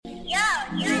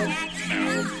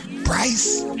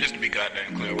Bryce. Just to be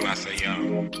goddamn clear, when I say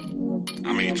young,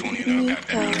 I mean 20 and up,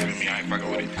 goddamn, you feel me? I ain't fucking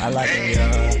with it. I like them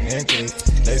young and thick.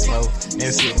 They smoke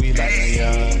and sip. We like them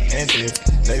young and thick.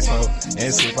 They smoke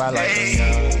and sip. I like them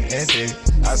young and thick.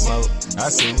 I smoke, I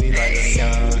sip. We like them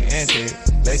young and thick.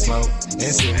 They smoke and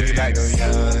sip. We like them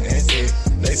young and thick.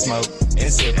 They smoke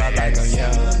and sip. I like them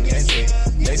young and thick.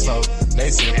 They smoke, they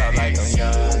sip. I like them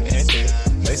young and thick.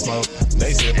 They smoke,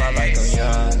 they sip. I like them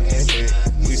young and thick.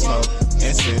 We smoke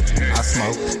and sip. I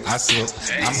smoke, I sip.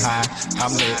 I'm high,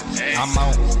 I'm lit. I'm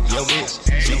on your bitch.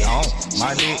 She on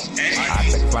my dick. I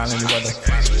take a flying in the weather.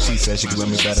 She said she could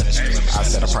with me better. I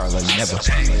said I probably love you never.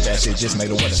 That shit just made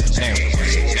the weather. Damn.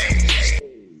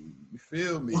 You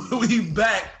feel me? We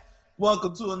back.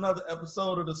 Welcome to another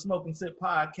episode of the Smoke and Sip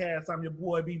Podcast. I'm your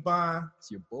boy B Bond.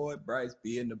 It's your boy Bryce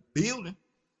B in the building.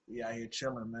 We out here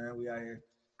chilling, man. We out here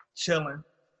chilling.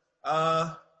 We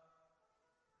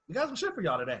got some shit for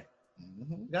y'all today.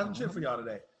 We got some shit for y'all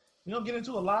today. We're gonna get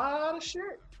into a lot of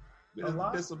shit.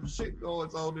 There's some shit going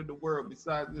on in the world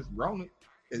besides this Rona.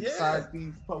 And besides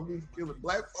these police killing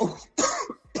black folks.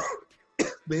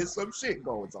 There's some shit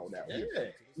going on out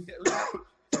here. Yeah.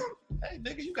 Hey,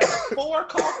 nigga, you got a 4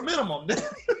 cough minimum.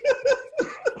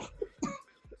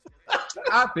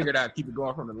 I figured I'd keep it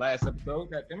going from the last episode.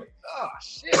 God damn it. Oh,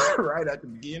 shit. Right at the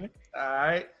beginning. All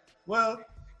right. Well,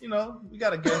 you know, we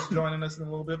got a guest joining us in a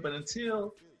little bit, but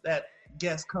until that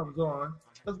guest comes on,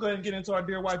 let's go ahead and get into our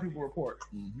Dear White People report.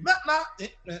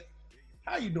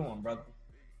 How you doing, brother?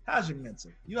 How's your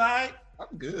mental? You all right?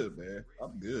 I'm good, man.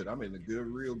 I'm good. I'm in a good,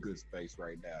 real good space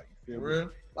right now. You feel Real?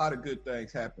 me? A lot of good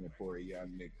things happening for a young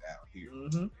nigga out here.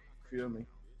 Mm-hmm. Feel me?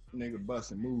 Nigga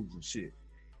busting moves and shit.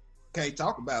 Can't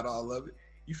talk about all of it.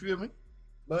 You feel me?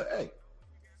 But hey,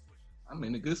 I'm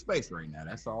in a good space right now.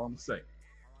 That's all I'm saying.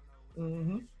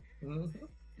 You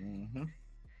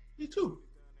too.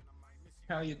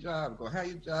 How your job go? How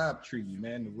your job treat you,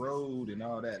 man? The road and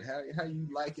all that. How you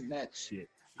liking that shit?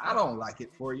 I don't like it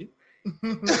for you.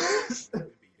 I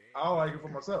don't like it for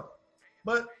myself,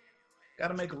 but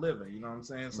gotta make a living. You know what I'm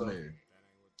saying? So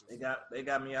they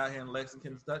got me out here in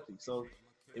Lexington, Kentucky. So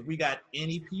if we got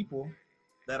any people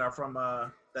that are from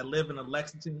that live in the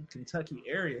Lexington, Kentucky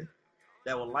area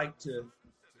that would like to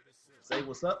say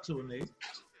what's up to a nigga,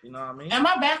 you know what I mean? Am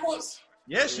I backwards?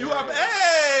 Yes, you are.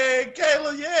 Hey,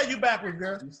 Kayla, yeah, you backwards,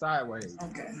 girl. You sideways.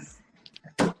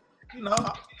 Okay. You know,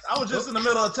 I was just in the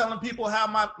middle of telling people how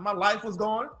my life was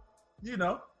going. You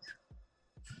know.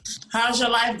 How's your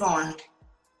life going?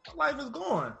 My life is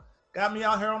going. Got me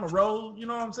out here on the road, you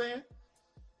know what I'm saying?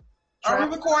 Are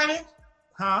we recording?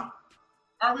 Huh?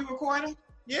 Are we recording?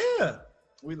 Yeah.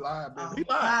 We live, baby. We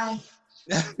live.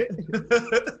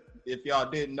 If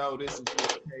y'all didn't know, this is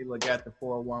Kayla got the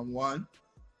 411.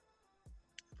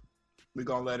 We're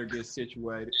going to let her get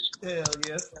situated. Hell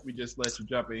yes. We just let you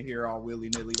jump in here all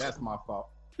willy-nilly. That's my fault.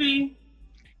 See?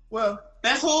 Well,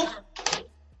 That's who?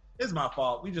 it's my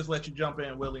fault. We just let you jump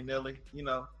in willy-nilly, you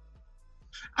know.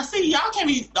 I see y'all can't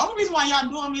be. The only reason why y'all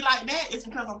doing me like that is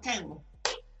because I'm Kayla.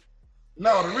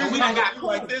 No, the reason we I done got got you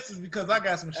like this is because I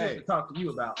got some shit to talk to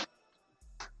you about.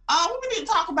 What we need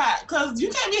to talk about? Because you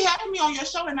can't be having me on your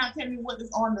show and not telling me what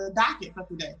is on the docket for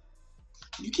today.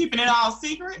 You keeping it all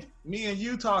secret? Me and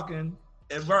you talking.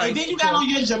 And then you got on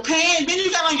your Japan. Then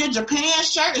you got on your Japan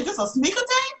shirt. Is this a sneaker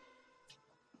tank?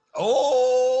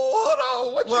 Oh, hold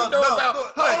on. What you know about?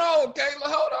 Hold on, Kayla.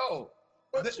 Hold on.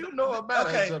 What you know about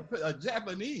a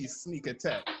Japanese sneaker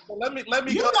tag? Well, let me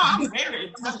You go. know I'm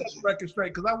very Let's set the record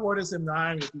straight because I wore this in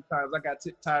Miami a few times. I got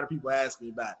tired of people asking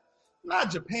me about it.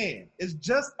 Not Japan. It's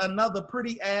just another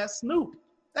pretty ass Snoop.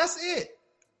 That's it.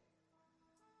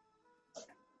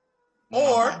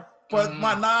 Or for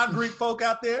my non-Greek folk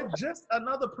out there, just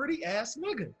another pretty ass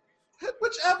nigga.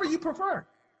 Whichever you prefer.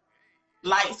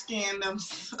 light skinned them.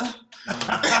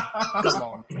 Come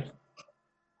on.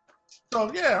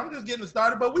 So yeah, I'm just getting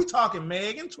started. But we talking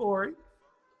Meg and Tory.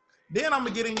 Then I'm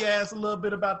gonna get in your ass a little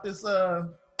bit about this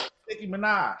Nicki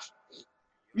Minaj.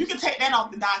 You can take that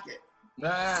off the docket.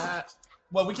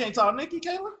 Well, we can't talk Nicki,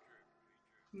 Kayla?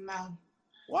 No.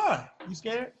 Why? You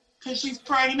scared? Because she's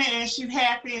pregnant and she's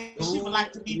happy and she would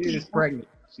like to be She is people. pregnant.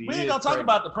 We ain't gonna talk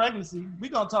about the pregnancy. We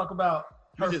gonna talk about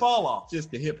her fall off.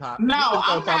 Just the hip hop. No,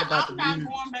 I'm talk not the going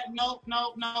music. back. No.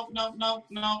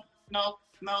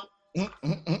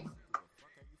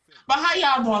 But how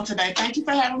y'all doing today? Thank you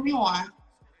for having me on.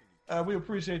 We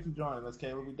appreciate you joining us,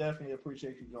 Kayla. We definitely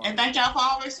appreciate you joining And us. thank y'all for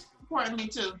always supporting me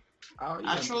too. Oh,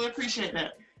 yeah. I truly appreciate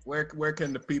that. Where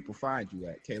can the people find you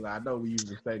at, Kayla? I know we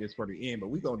usually say this for the end, but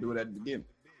we're going to do it at the beginning.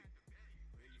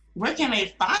 Where can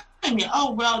they find me?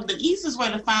 Oh, well, the easiest way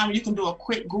to find me, you can do a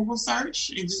quick Google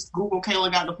search and just Google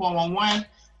Kayla Got the 411.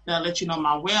 That'll let you know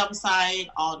my website,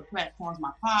 all the platforms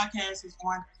my podcast is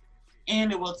on, and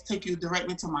it will take you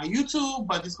directly to my YouTube.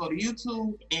 But just go to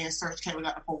YouTube and search Kayla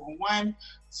Got the 411,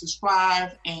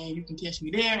 subscribe, and you can catch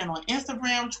me there. And on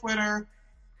Instagram, Twitter,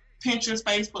 Pinterest,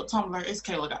 Facebook, Tumblr, it's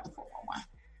Kayla Got the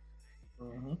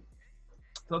 411.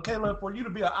 So, Kayla, for you to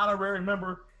be an honorary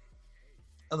member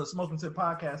of the Smoking Tip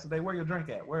podcast today, where your drink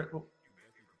at? Where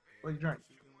you drink?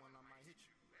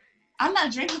 I'm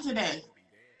not drinking today.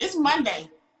 It's Monday.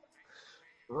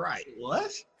 Right.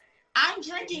 What? I'm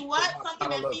drinking what?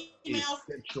 Something that females.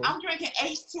 I'm drinking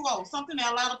H2O, something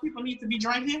that a lot of people need to be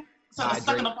drinking. So they're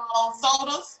sucking up all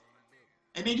sodas.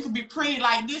 And then you can be pretty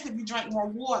like this if you drink more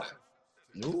water.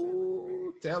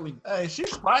 Ooh, tell me. Hey,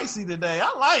 she's spicy today.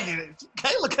 I like it.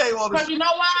 Kayla came on Because you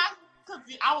know why? Because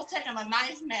I was taking a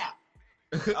nice nap.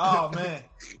 Oh, man.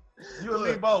 You and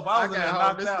me both. I was got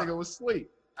knocked this out. nigga was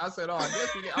asleep. I said, oh, I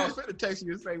guess I was finna text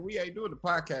you and say, we ain't doing the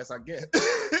podcast, I guess.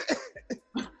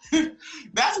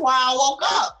 That's why I woke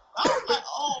up. I was like,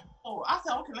 oh. I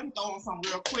said, okay, let me throw on something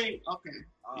real quick. Okay.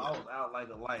 I was out like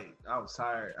a light. I was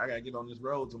tired. I got to get on this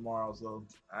road tomorrow, so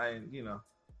I ain't,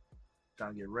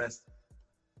 trying to get rested.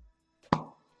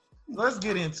 Let's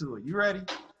get into it. You ready?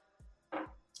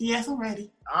 Yes, I'm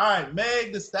ready. All right,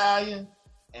 Meg Thee Stallion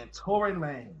and Tory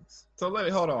Lanez. So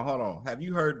hold on. Have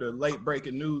you heard the late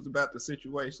breaking news about the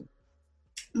situation?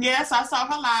 Yes, I saw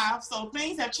her live. So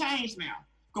things have changed now.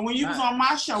 Because when you was on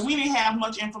my show, we didn't have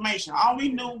much information. All we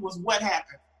knew was what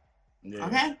happened. Yeah.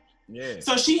 Okay? Yeah.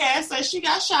 So she had said she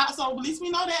got shot, so at least we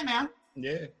know that now.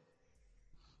 Yeah.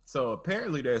 So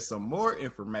apparently there's some more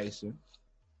information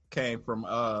came from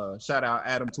shout out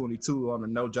Adam22 on the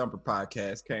No Jumper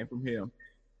podcast, came from him.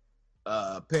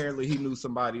 Apparently he knew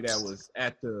somebody that was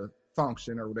at the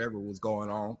function or whatever was going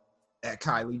on at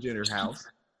Kylie Jenner's house.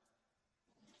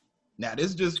 Now this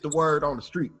is just the word on the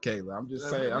street, Kayla. I'm just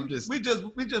saying. We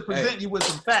just present you with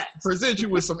some facts. Present you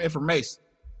with some information.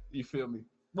 You feel me?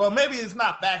 Well, maybe it's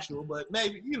not factual, but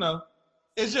maybe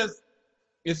it's just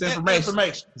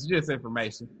information. It's just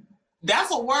information.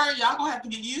 That's a word y'all gonna have to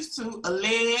get used to.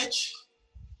 Allege.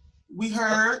 We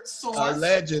heard source.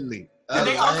 Allegedly.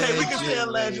 Okay, we can say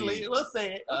allegedly. Let's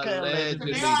say it. Okay,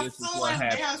 allegedly. They are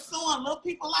suing little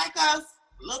people like us.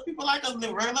 Little people like us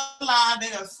live regular lives.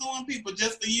 They are suing people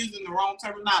just for using the wrong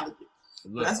terminology.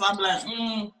 Look, that's why I'm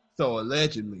like, So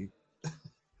allegedly,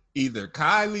 either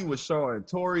Kylie was showing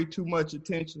Tory too much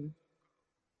attention,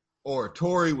 or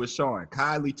Tory was showing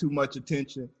Kylie too much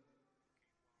attention.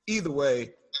 Either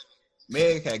way,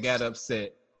 Meg had got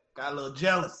upset, got a little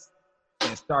jealous,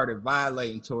 and started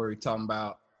violating Tory, talking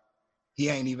about he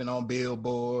ain't even on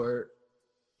Billboard,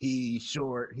 he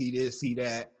short, he this, he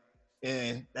that,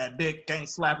 and that dick can't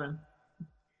slap him.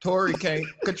 Tory can't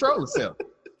control himself.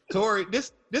 Tory,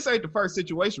 this ain't the first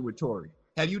situation with Tory.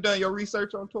 Have you done your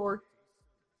research on Tory?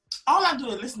 All I do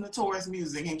is listen to Tory's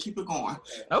music and keep it going.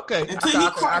 Okay,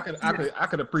 I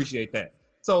could appreciate that.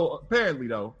 So apparently,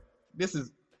 though, this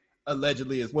is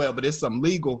allegedly as well, but this is some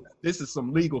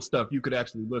legal stuff you could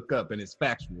actually look up, and it's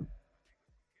factual.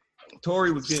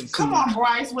 Tory was getting sued. Come on,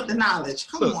 Bryce, with the knowledge.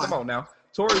 Come on now.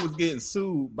 Tory was getting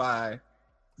sued by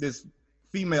this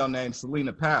female named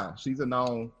Selena Powell. She's a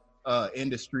known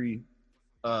industry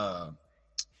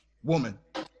woman,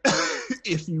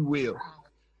 if you will.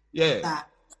 Yeah.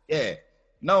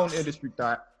 Known industry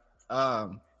thought.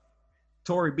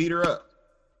 Tory beat her up,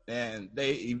 and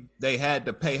they had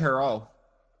to pay her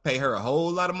a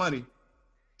whole lot of money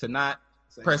to not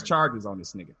press charges on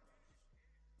this nigga,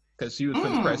 because she was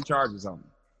going to press charges on him.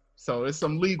 So it's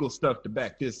some legal stuff to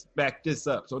back this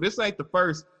up. So this ain't the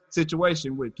first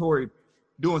situation with Tory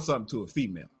doing something to a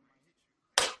female.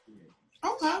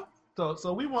 Okay.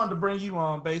 So we wanted to bring you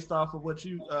on based off of what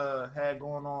you had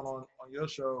going on your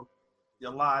show,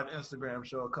 your live Instagram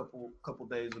show a couple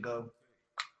days ago.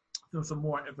 There's some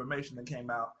more information that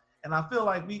came out, and I feel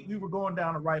like we were going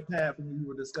down the right path when we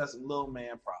were discussing little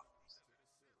man problems.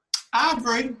 I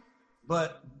agree.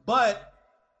 But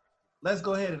let's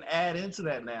go ahead and add into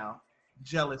that now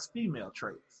jealous female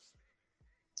traits.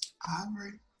 I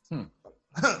agree.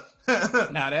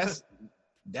 Now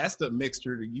that's the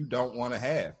mixture that you don't want to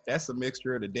have. That's a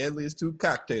mixture of the deadliest two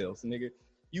cocktails, nigga.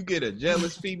 You get a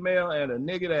jealous female and a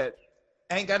nigga that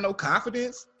ain't got no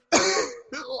confidence,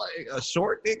 like a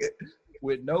short nigga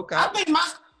with no confidence. I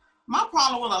think my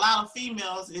problem with a lot of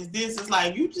females is this: is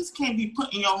like you just can't be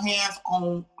putting your hands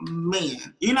on men.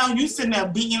 You sitting there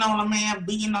beating on a man,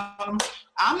 beating on him.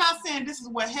 I'm not saying this is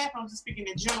what happened. I'm just speaking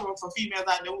in general for females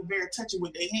out there who are very touchy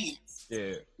with their hands.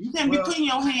 Yeah, you can't be putting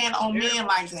your hand on men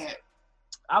like that.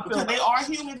 Because they are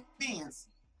human beings.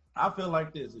 I feel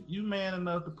like this: if you man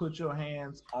enough to put your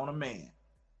hands on a man,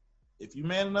 If you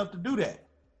man enough to do that,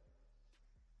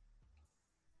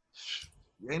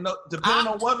 you ain't no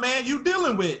depending on what man you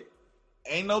dealing with,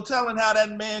 ain't no telling how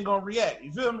that man gonna react.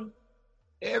 You feel me?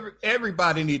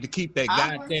 Everybody need to keep their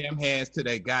goddamn hands to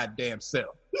their goddamn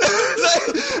self.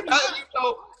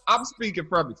 I'm speaking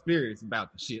from experience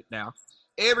about the shit now.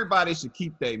 Everybody should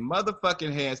keep their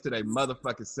motherfucking hands to their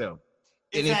motherfucking self.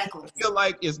 And exactly. if you feel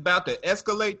like it's about to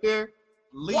escalate there,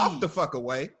 Leave. walk the fuck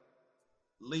away.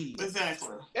 Leave.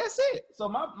 Exactly. That's it. So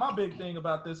my big thing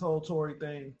about this whole Tory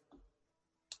thing,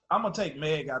 I'm gonna take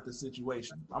Meg out the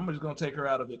situation. I'm just gonna take her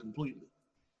out of it completely.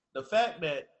 The fact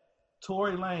that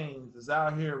Tory Lanez is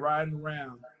out here riding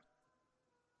around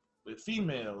with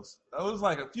females. There was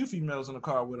like a few females in the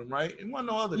car with him, right? It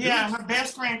wasn't no other Yeah, dudes. her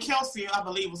best friend Kelsey, I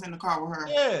believe, was in the car with her.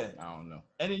 Yeah. I don't know.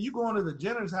 And then you go into the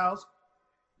Jenner's house,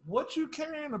 what you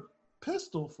carrying a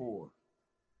pistol for?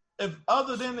 If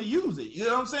other than to use it. You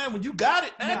know what I'm saying? When you got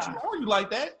it, you on you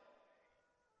like that.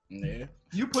 Yeah.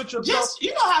 You put yourself. Just,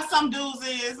 you know how some dudes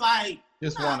is like,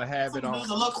 Just want to have it some on.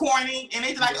 dudes a little corny, and they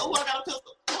just like, oh, I got a pistol.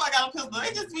 Oh, I got a pistol.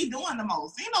 They just be doing the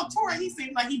most. You know, Tory, he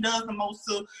seems like he does the most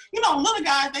too. You know, little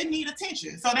guys, they need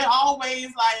attention. So they're always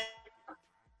like,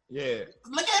 Yeah.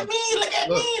 look at me, look at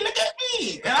me, look at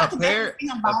me. And I could definitely see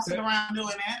him bouncing around doing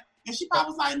that. And she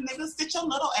probably was like, nigga, sit your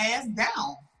little ass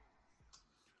down.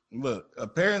 Look,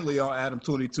 apparently on Adam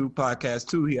 22 podcast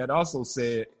 2, he had also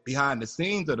said behind the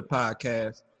scenes of the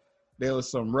podcast, there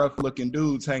was some rough looking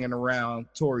dudes hanging around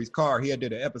Tory's car. He had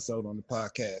did an episode on the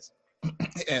podcast.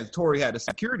 And Tory had a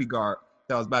security guard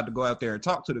that was about to go out there and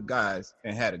talk to the guys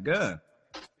and had a gun.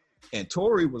 And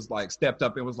Tory was like, stepped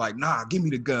up and was like, nah, give me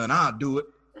the gun. I'll do it.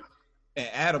 And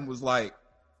Adam was like,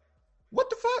 what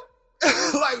the fuck?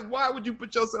 Like, why would you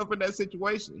put yourself in that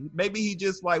situation? Maybe he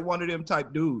just like one of them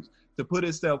type dudes to put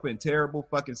himself in terrible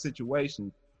fucking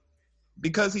situations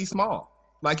because he's small.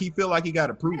 Like he feel like he got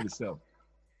to prove himself.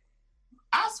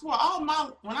 I swear,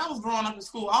 when I was growing up in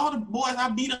school, all the boys I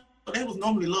beat up, they was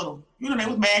normally little. You know, they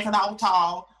was mad because I was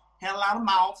tall, had a lot of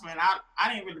mouth, and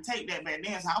I didn't really take that back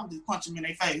then, so I would just punch them in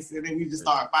their face, and then we just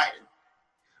started fighting.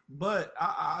 But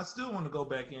I still want to go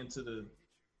back into the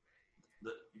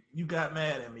you got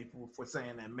mad at me for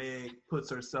saying that Meg puts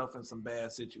herself in some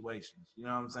bad situations. You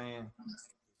know what I'm saying?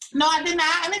 No, I did not.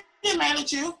 I didn't get mad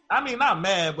at you. I mean, not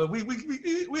mad, but we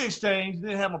exchanged.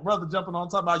 Didn't have my brother jumping on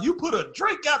talking about you put a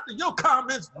drink after your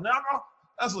comments. No,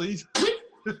 that's what he's. I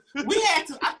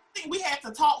think we had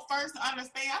to talk first to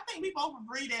understand. I think we both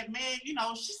agreed that Meg, you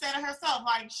know, she said it herself,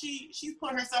 like she's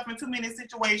put herself in too many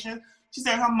situations. She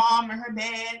said her mom and her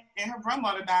dad and her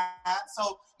grandmother died,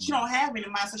 so she don't have any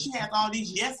money. So she has all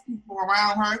these yes people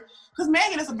around her. Because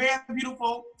Megan is a very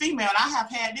beautiful female, and I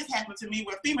have had this happen to me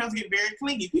where females get very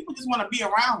clingy. People just want to be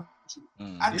around you.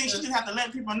 I think she just have to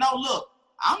let people know, look,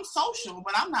 I'm social,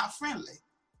 but I'm not friendly.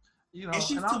 You know, and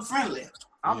she's too friendly.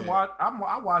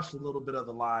 I watched a little bit of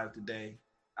the live today.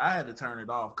 I had to turn it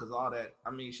off because all that. I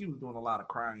mean, she was doing a lot of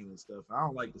crying and stuff. I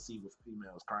don't like to see with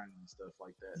females crying and stuff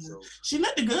like that. So she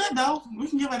looked good though. We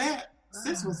can give her that.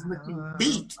 Sis was looking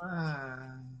beat.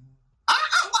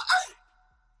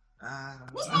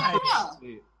 What's wrong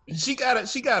with her?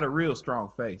 She got a real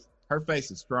strong face. Her face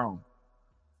is strong.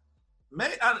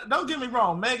 Don't get me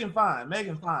wrong, Megan fine.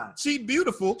 She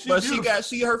beautiful, but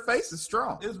her face is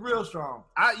strong. It's real strong.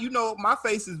 My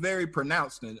face is very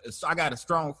pronounced, and I got a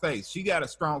strong face. She got a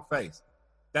strong face.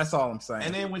 That's all I'm saying.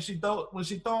 And then when she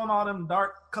throwing all them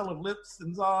dark colored lips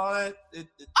and all that,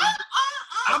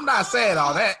 I'm not saying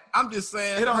all that. I'm just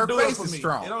saying her face is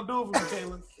strong. It don't do it for me,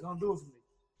 Kayla. It don't do it for me.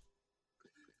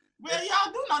 Well,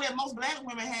 y'all do know that most black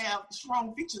women have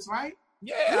strong features, right?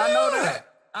 Yeah.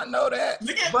 I know that.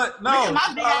 But no.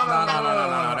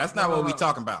 That's not what we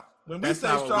talking about. When we say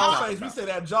strong face, we say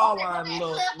that jawline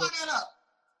look.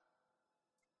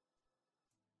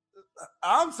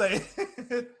 I'm saying.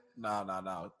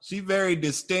 No. She very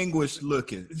distinguished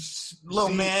looking.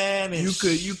 Little man. You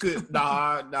could.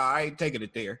 Nah, I ain't taking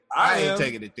it there. I ain't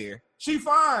taking it there. She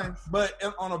fine, but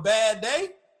on a bad day,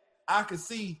 I could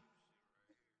see.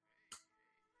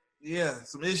 Yeah,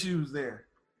 some issues there.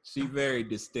 She very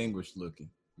distinguished looking.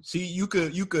 You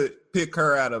could pick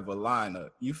her out of a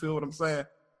lineup. You feel what I'm saying?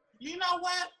 You know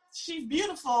what? She's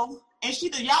beautiful, and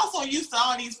y'all so used to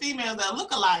all these females that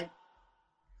look alike.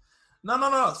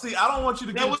 No. See, I don't want you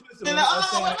to get twisted when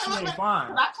saying she ain't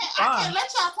fine. I can't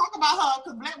let y'all talk about her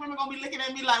because black women gonna be looking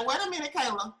at me like, wait a minute,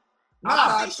 Kayla.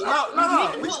 No.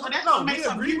 We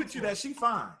agree with you that she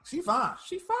fine. She fine.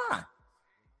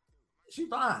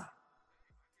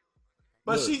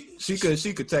 But look, she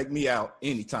could take me out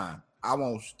anytime. I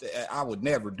would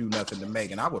never do nothing to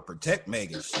Megan. I would protect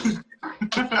Megan. She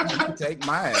could take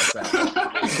my ass out.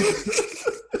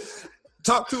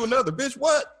 talk to another bitch?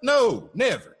 What? No,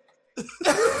 never.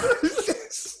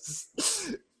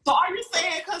 So are you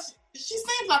saying because she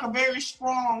seems like a very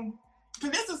strong?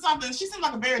 Because this is something. She seems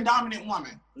like a very dominant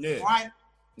woman. Yeah. Right.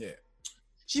 Yeah.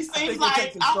 She I seems think like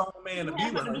it takes a strong man to be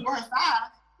with her. her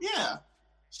size. Yeah.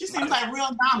 She seems like real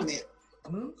dominant.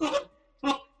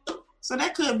 Mm-hmm. So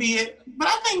that could be it. But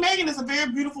I think Megan is a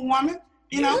very beautiful woman.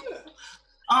 You know.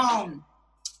 I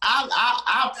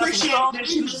appreciate that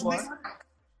she was different.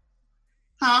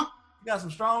 Huh? You got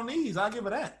some strong knees. I'll give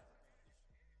her that.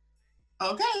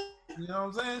 Okay. You know what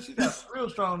I'm saying? She got some real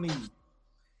strong knees.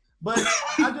 But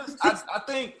I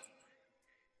think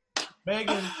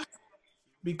Megan,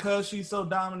 because she's so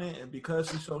dominant and because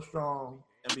she's so strong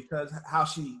and because how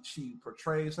she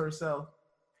portrays herself,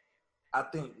 I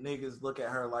think niggas look at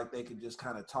her like they could just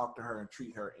kind of talk to her and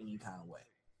treat her any kind of way.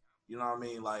 You know what I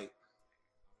mean? Like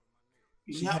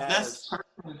she has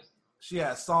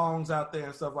songs out there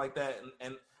and stuff like that,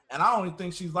 and I don't even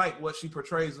think she's like what she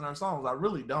portrays in her songs. I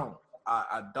really don't.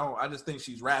 I don't. I just think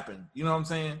she's rapping. You know what I'm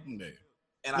saying? Yeah.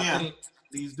 And I think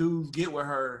these dudes get with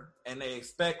her and they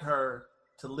expect her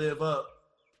to live up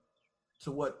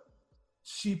to what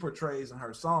she portrays in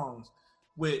her songs,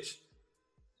 which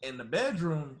in the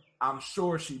bedroom, I'm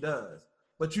sure she does.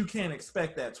 But you can't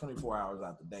expect that 24 hours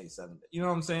out the day, 7 days. You know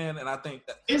what I'm saying? And I think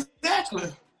that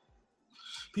exactly.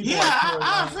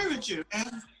 I agree with you.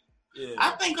 Man. Yeah.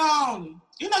 I think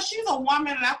she's a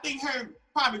woman, and I think her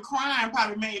probably crying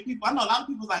probably made people. I know a lot of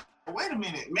people like, wait a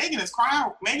minute, Megan is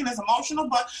crying, Megan is emotional,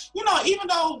 but even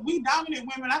though we dominant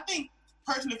women, I think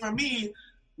personally for me,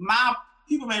 my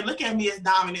people may look at me as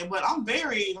dominant, but I'm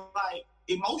very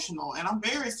emotional and I'm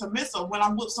very submissive when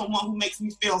I'm with someone who makes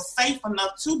me feel safe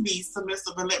enough to be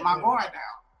submissive and let my guard down.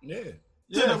 Yeah.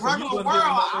 To the regular world,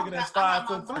 a nigga that's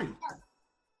 5'3".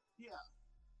 Yeah.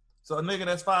 So a nigga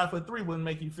that's 5'3" wouldn't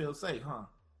make you feel safe, huh?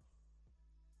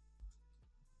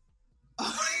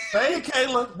 Hey,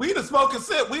 Kayla, we the smoke and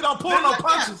sip. We don't pull no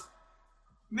punches.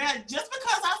 Man, just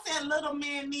because I said little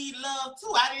men need love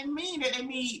too, I didn't mean that they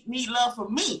need love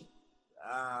from me.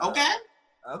 Okay?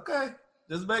 Okay.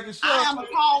 Just making sure. I am a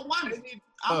tall woman.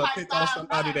 I'm pick on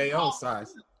somebody their own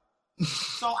size.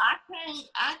 So I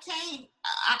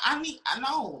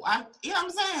know, you know what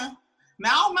I'm saying?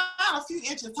 Now I'm not a few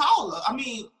inches taller. I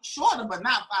mean, shorter, but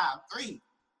not 5'3".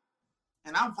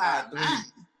 And I'm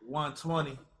 5'9".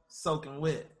 120, soaking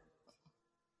wet.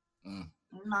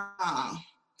 Nah.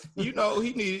 He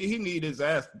need his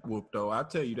ass whooped though. I'll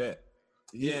tell you that.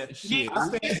 Yeah, shit. I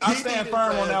stand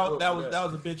firm on that. That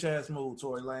was a bitch ass move,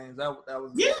 Tory Lanez. That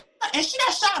was. Yeah, and she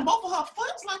got shot in both of her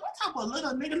foots. Like, what type of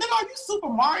little nigga? Nigga, are you Super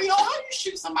Mario? How you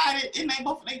shoot somebody in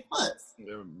both of their foots?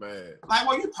 They're bad. Like,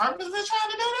 were you purposely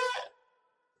trying to do that?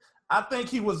 I think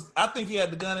he had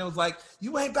the gun and was like,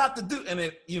 "You ain't about to do," and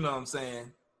it, you know what I'm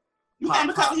saying. You think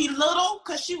because he little,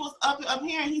 because she was up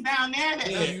here and he down there.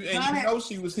 That you know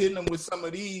she was hitting him with some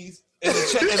of these in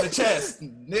the chest,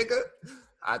 nigga.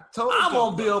 I told you. I'm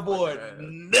on Billboard,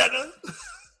 nigga.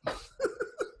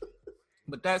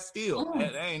 But that's still,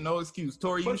 that ain't no excuse.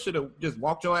 Tory, you should have just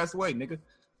walked your ass away, nigga.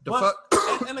 Fuck?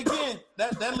 And again,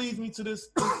 that leads me to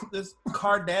this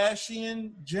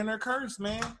Kardashian Jenner curse,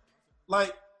 man.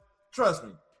 Like, trust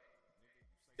me,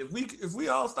 if we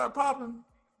all start popping,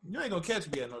 you ain't gonna catch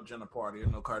me at no Jenner party or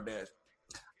no Kardashian.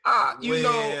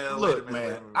 Look,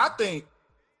 man, I think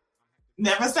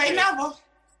never say never.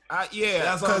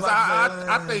 Because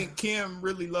I think Kim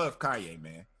really loved Kanye,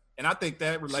 man. And I think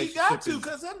that relationship. She got to,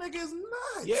 because that nigga is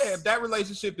nuts. Yeah, that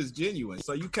relationship is genuine.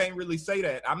 So you can't really say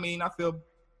that. I mean, I feel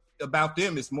about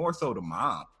them, it's more so the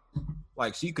mom.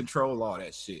 Like, she control all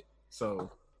that shit.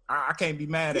 So I can't be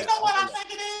mad at her. You know what I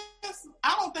think it is?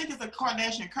 I don't think it's a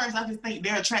Kardashian curse. I just think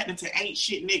they're attracted to ain't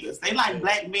shit niggas. They like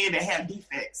black men that have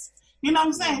defects. You know what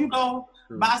I'm saying? You go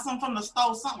buy something from the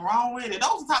store, something wrong with it.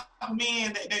 Those are the type of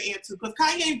men that they're into. Because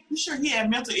Kanye, I'm sure he had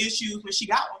mental issues when she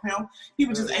got with him. He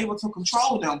was just able to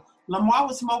control them. Lamar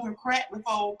was smoking crack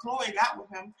before Khloe got with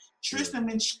him. Tristan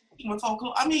been cheating before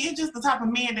Khloe. I mean, it's just the type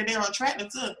of men that they're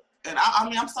attracted to. And I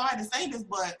mean, I'm sorry to say this,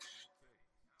 but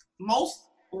most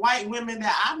white women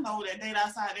that I know that date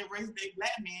outside their race, they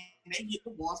black men, they get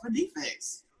the ones with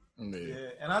defects.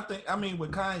 Yeah, and I mean,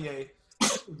 with Kanye,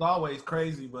 it was always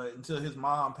crazy, but until his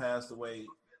mom passed away,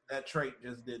 that trait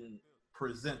just didn't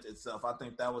present itself. I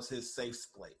think that was his safe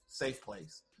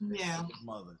place. Yeah. His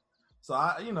mother. So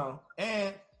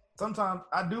and sometimes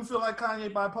I do feel like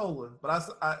Kanye bipolar, but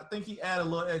I think he added a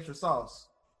little extra sauce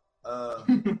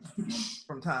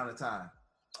from time to time.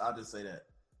 I'll just say that.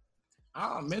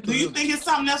 Do you think it's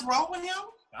something that's wrong with him?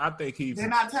 I think they're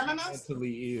not telling us?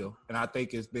 Mentally ill, and I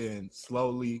think it's been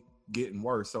slowly getting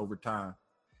worse over time.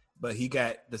 but he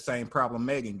got the same problem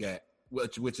Megan got,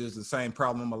 which is the same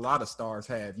problem a lot of stars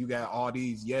have. You got all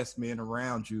these yes men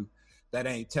around you that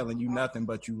ain't telling you nothing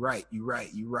but you right.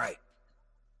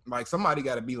 Like somebody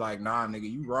got to be like, nah,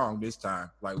 nigga, you wrong this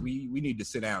time. Like we need to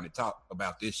sit down and talk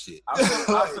about this shit.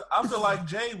 I feel like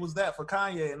Jay was that for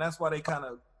Kanye, and that's why they kind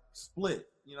of split.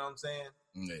 You know what I'm saying?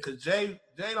 Because Jay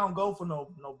don't go for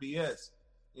no BS.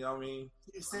 You know what I mean?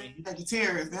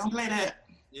 Vegetarians, they don't play that.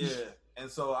 Yeah, and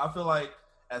so I feel like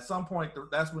at some point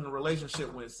that's when the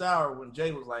relationship went sour. When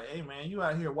Jay was like, "Hey man, you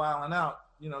out here wilding out.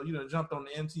 You know, you done jumped on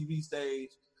the MTV stage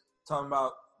talking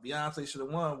about Beyonce should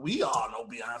have won. We all know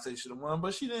Beyonce should have won,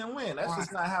 but she didn't win. That's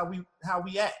just not how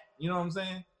we act. You know what I'm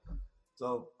saying?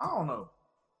 So I don't know.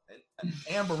 And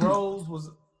Amber Rose was.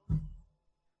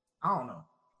 I don't know.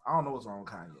 I don't know what's wrong with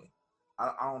Kanye.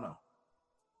 I don't know.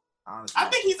 Honestly. I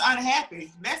think he's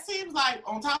unhappy. That seems like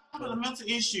on top of the mental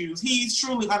issues, he's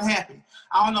truly unhappy.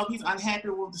 I don't know if he's unhappy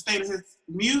with the state of his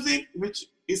music, which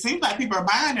it seems like people are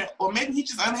buying it, or maybe he's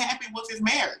just unhappy with his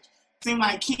marriage. It seems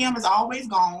like Kim is always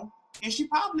gone, and she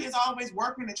probably is always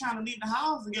working and trying to leave the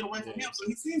house and get away from him. So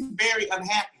he seems very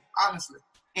unhappy, honestly.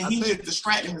 And he's just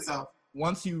distracting himself.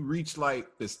 Once you reach like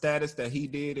the status that he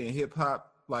did in hip hop,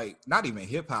 like not even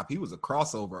hip hop, he was a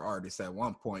crossover artist at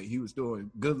one point. He was doing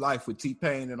Good Life with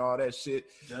T-Pain and all that shit.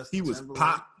 He was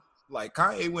pop. Like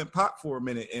Kanye went pop for a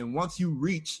minute, and once you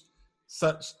reach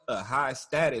such a high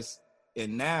status,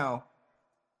 and now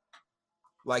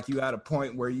like you at a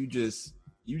point where you just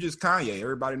Kanye.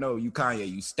 Everybody know you Kanye.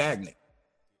 You stagnant.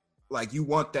 Like you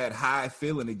want that high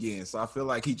feeling again. So I feel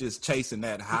like he just chasing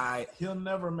that high. He'll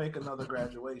never make another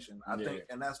graduation, I think,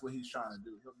 and that's what he's trying to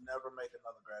do. He'll never make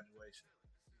another graduation.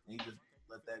 And he just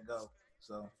let that go.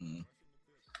 So,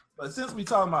 but since we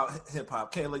talking about hip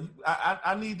hop, Kayla,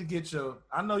 I need to get your.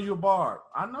 I know you're a bard.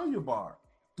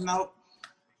 Nope.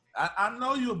 I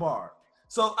know you're a bard.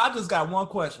 So I just got one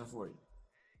question for you.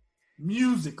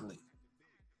 Musically,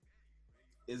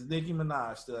 is Nicki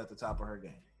Minaj still at the top of her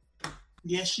game?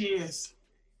 Yes, she is.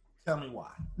 Tell me why.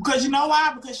 Because you know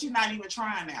why? Because she's not even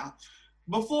trying now.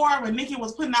 Before, when Nicki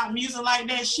was putting out music like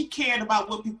that, she cared about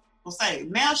what people say.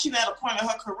 Now she's at a point in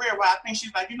her career where I think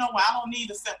she's like, you know what? I don't need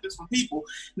acceptance from people.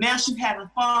 Now she's having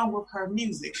fun with her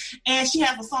music. And she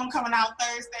has a song coming out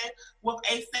Thursday with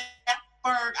A$AP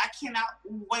Ferg. I cannot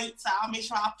wait. So I'll make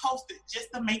sure I post it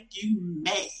just to make you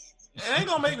mad. It ain't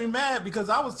gonna make me mad because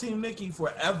I was Team Nicki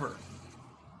forever.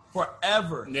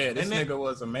 Yeah, this nigga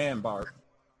was a man bar.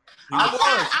 I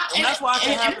was. And that's why I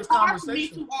can have this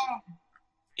conversation.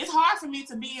 It's hard for me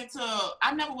to be into,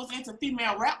 I never was into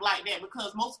female rap like that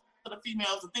because most of the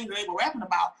females, the things that they were rapping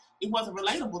about, it wasn't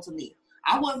relatable to me.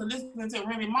 I wasn't listening to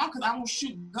Remy Ma because I don't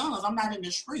shoot guns. I'm not in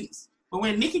the streets. But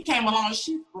when Nicki came along,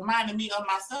 she reminded me of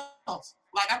myself.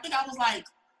 Like, I think I was like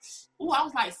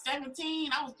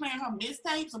 17. I was playing her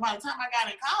mixtapes. So by the time I got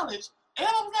in college, and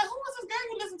I was like, who was this girl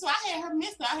you listen to? I had her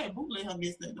mixtape. I had bootleg her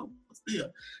mixtape though, but still.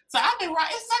 So I've been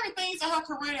right. It's certain things in her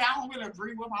career that I don't really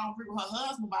agree with. I don't agree with her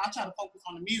husband, but I try to focus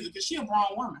on the music because she a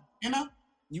grown woman, you know?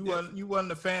 You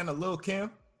wasn't a fan of Lil'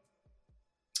 Kim?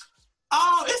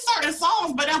 Oh, it's certain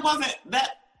songs, but that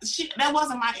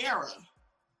wasn't my era.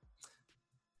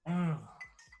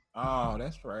 Oh,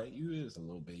 that's right. You is a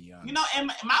little bit young. You know, and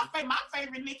my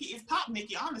favorite Nicki is Pop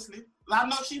Nicki, honestly. I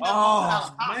know she's never put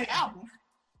out a pop album.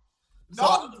 So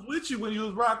I was with you when you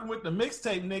was rocking with the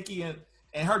mixtape Nicki and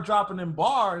her dropping them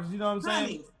bars, you know what I'm saying?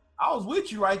 Honey. I was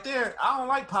with you right there. I don't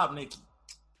like Pop Nicki.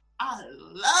 I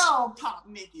love Pop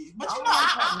Nicki. But you know,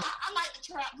 I like the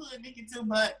trap hood Nicki too,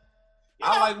 but you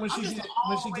know, I like when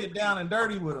she get down and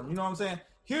dirty with him. You know what I'm saying?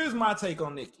 Here's my take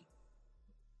on Nicki.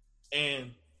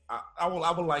 And I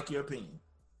would like your opinion.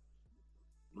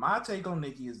 My take on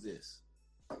Nicki is this.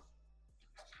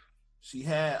 She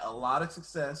had a lot of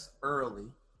success early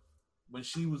when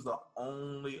she was the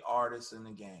only artist in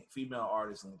the game, female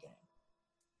artist in the game.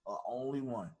 Only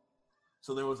one.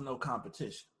 So there was no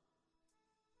competition.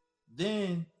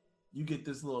 Then you get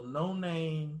this little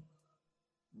no-name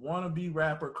wannabe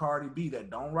rapper Cardi B that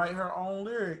don't write her own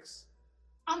lyrics.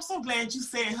 I'm so glad you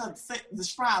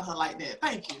described her like that.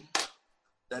 Thank you.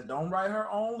 That don't write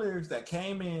her own lyrics, that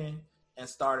came in and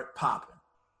started popping.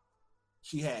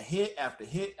 She had hit after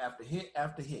hit after hit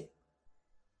after hit.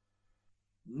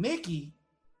 Nicki,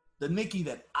 the Nicki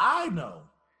that I know,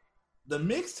 the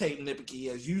mixtape Nicki,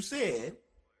 as you said,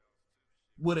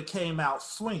 would have came out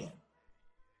swinging.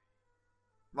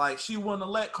 Like, she wouldn't have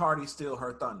let Cardi steal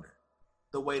her thunder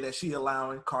the way that she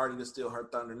allowing Cardi to steal her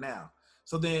thunder now.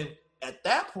 So then, at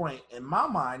that point, in my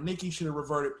mind, Nicki should have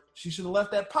reverted. She should have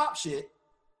left that pop shit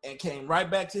and came right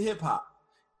back to hip-hop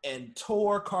and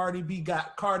tore Cardi B,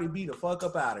 got Cardi B the fuck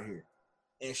up out of here.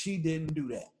 And she didn't do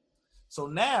that. So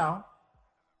now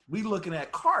we looking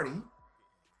at Cardi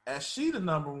as she the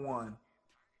number one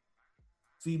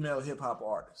female hip hop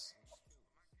artist.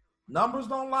 Numbers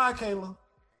don't lie, Kayla.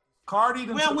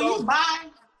 Cardi. Well, when you buy,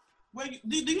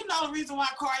 do you know the reason why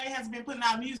Cardi has been putting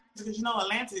out music? Because you know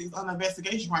Atlanta is under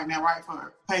investigation right now, right,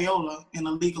 for payola and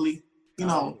illegally,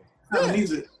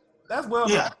 music. That's well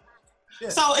yeah. done. Yeah.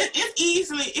 So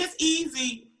it's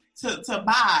easy to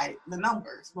buy the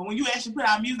numbers, but when you actually put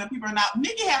out music, people are not.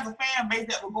 Nicki has a fan base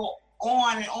that will go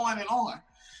on and on and on.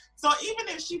 So even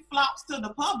if she flops to the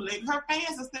public, her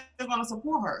fans are still going to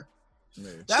support her. Yeah.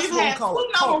 That's She's what had we call two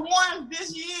a cult. number ones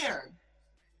this year.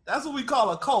 That's what we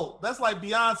call a cult. That's like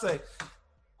Beyonce.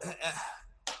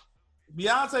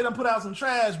 Beyonce done put out some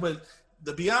trash, but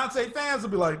the Beyonce fans will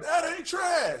be like, that ain't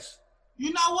trash.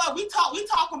 You know what? We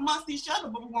talk amongst each other,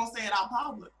 but we won't say it out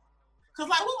public. Cause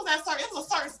like what was that certain? It was a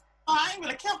certain song I ain't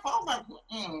really care for. I was like, but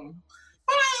I ain't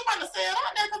about to say it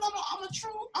out there because I'm a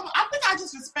true. I think I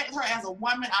just respect her as a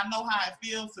woman. I know how it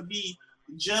feels to be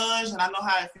judged, and I know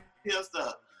how it feels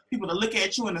to people to look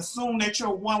at you and assume that you're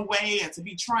one way, and to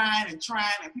be trying, and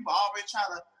people always try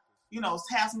to,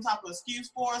 have some type of excuse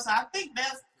for it. So I think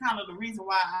that's kind of the reason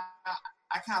why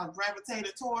I kind of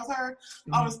gravitated towards her.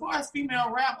 Mm-hmm. As far as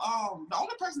female rap, the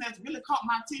only person that's really caught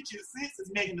my attention since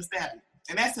is Megan Thee Stallion,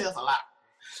 and that says a lot.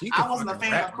 I wasn't a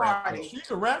fan of Cardi. She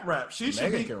can rap.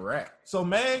 Megan can rap. So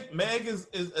Meg is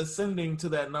ascending to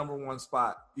that number one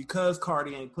spot because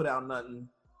Cardi ain't put out nothing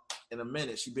in a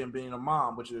minute. She been being a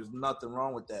mom, which there's nothing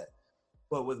wrong with that.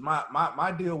 But with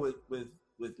my deal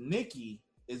with Nicki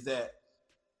is that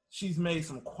she's made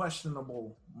some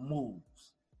questionable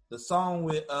moves. The song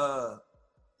with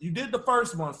you did the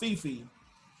first one, Fifi,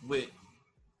 with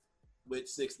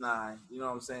 6ix9ine, you know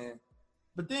what I'm saying?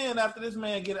 But then after this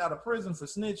man get out of prison for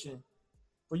snitching,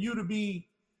 for you to be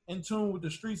in tune with the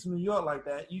streets of New York like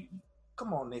that, you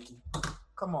come on, Nicki.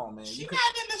 Come on, man. She not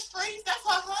in the streets, that's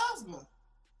her husband.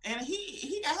 And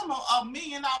he got him a $1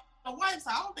 million wife, so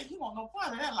I don't think he want no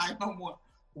part of that life no more.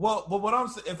 Well, but what I'm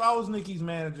saying, if I was Nicki's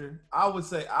manager, I would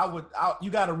say you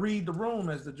got to read the room,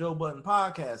 as the Joe Budden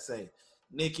podcast say.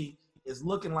 Nicki, it's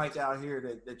looking like out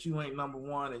here that you ain't number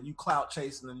one and you clout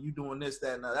chasing and you doing this,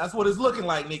 that, and that. That's what it's looking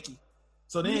like, Nicki.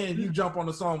 So then you jump on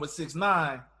the song with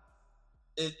 6ix9ine,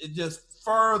 it just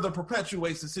further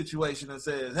perpetuates the situation and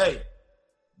says, hey,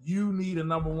 you need a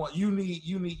number one. You need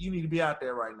to be out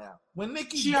there right now. When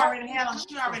Nicki, she already had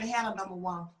a number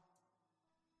one.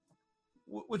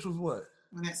 Which was what?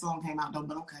 When that song came out, though,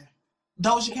 but okay.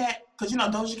 Doja Cat, because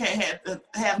Doja Cat had to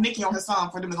have Nicki on her song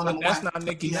for them to go number one. That's not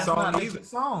Nicki's song either.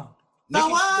 So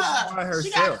what?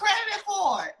 She got credited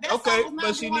for it. That okay, song was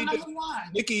but she need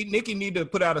to. Nicki need to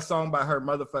put out a song by her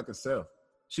motherfucking self.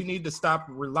 She need to stop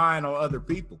relying on other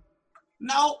people.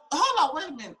 No, hold on, wait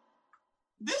a minute.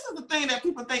 This is the thing that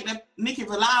people think that Nicki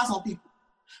relies on people.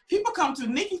 People come to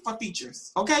Nicki for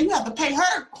features. Okay, you have to pay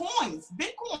her coins,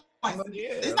 big coins. Well,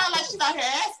 yeah, it's not like she's out here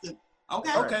asking.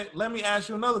 Okay. Okay, let me ask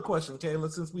you another question, Kayla.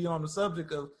 Since we on the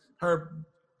subject of her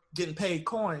getting paid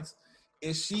coins,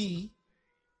 is she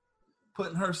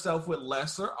putting herself with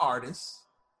lesser artists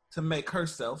to make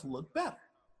herself look better?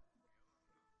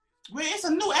 Well, it's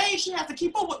a new age. She has to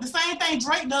keep up with the same thing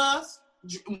Drake does.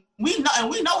 We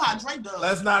know how Drake does.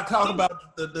 Let's not talk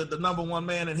about the number one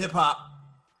man in hip hop.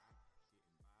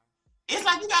 It's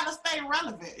like you gotta stay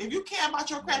relevant. If you care about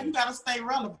your craft, you gotta stay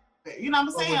relevant. You know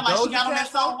what I'm saying? Like she got on that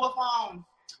song with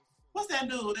what's that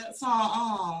dude? That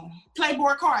song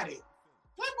Playboy Cardi.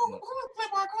 Playboy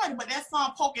Cardi, but that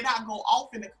song Poke It Out go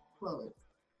off in the club.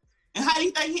 And how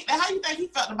you think he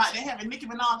felt about that, having Nicki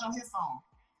Minaj on his song?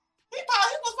 He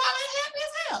was probably happy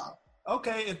as hell.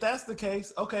 Okay, if that's the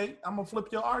case, okay, I'm gonna flip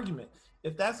your argument.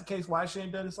 If that's the case, why she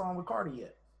ain't done a song with Cardi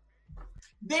yet?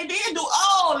 They did do.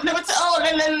 Let me get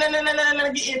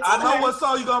into I know what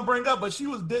song you gonna bring up, but she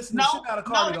was dissing the shit out of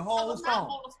Cardi the whole song.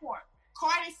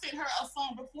 Cardi sent her a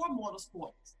song before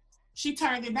Motorsport. She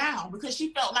turned it down because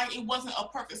she felt like it wasn't a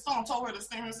perfect song. Told her to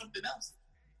sing her something else.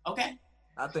 Okay.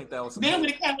 I think that was. Then when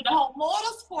it came with the whole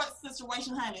Motorsport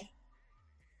situation, honey,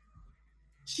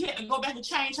 she had to go back and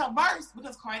change her verse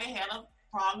because Cardi had a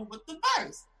problem with the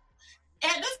verse.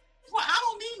 At this point, I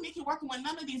don't need Nicki working with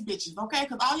none of these bitches, okay?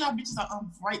 Because all y'all bitches are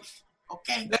ungrateful,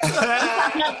 okay? just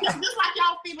like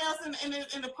y'all females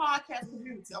in the podcast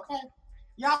community, okay?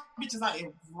 Y'all bitches are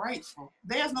ungrateful.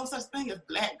 There's no such thing as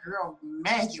black girl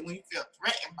magic when you feel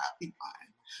threatened by people.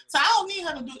 So I don't need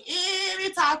her to do any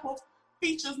type of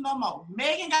features no more.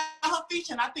 Megan got her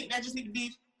feature, and I think that just need to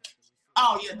be.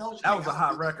 Oh yeah, that was a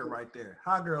hot record right there.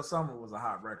 Hot Girl Summer was a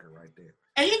hot record right there.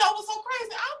 And you know what's so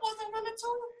crazy? I wasn't really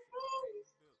too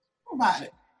about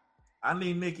it. I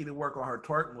need Nikki to work on her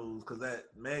twerk moves because that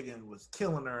Megan was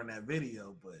killing her in that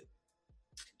video. But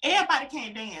everybody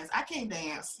can't dance. I can't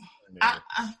dance.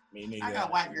 Me neither. I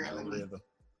got white girl in me.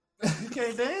 You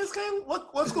can't dance, Caleb?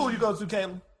 What school you go to,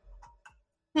 Caleb?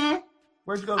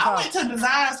 Where'd you go to I college? went to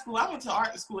design school. I went to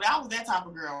art school. I was that type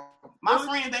of girl. My Really?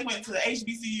 friends, they went to the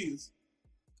HBCUs.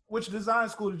 Which design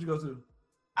school did you go to?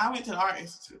 I went to the Art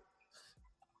Institute.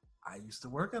 I used to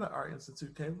work at an art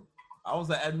institute, Caleb. I was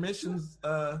the admissions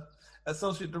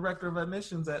associate director of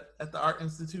admissions at the Art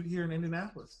Institute here in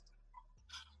Indianapolis.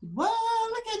 Well,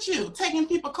 look at you taking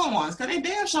people coins because they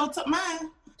damn sure took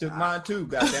mine. Took mine too.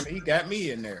 Goddamn it, he got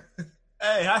me in there.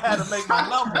 Hey, I had to make my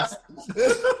numbers.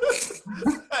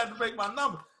 I had to make my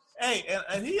number. Hey,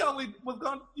 and he only was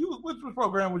going. Which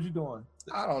program was you doing?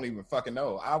 I don't even fucking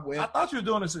know. I thought you were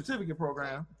doing a certificate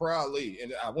program. Probably,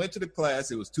 and I went to the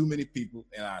class. It was too many people,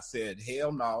 and I said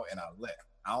hell no, and I left.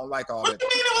 I don't like all What that. you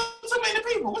mean it was too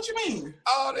many people? What you mean?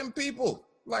 All them people,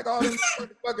 like all them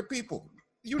fucking people.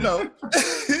 You know,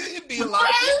 it'd be a lot.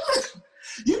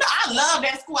 You know, I love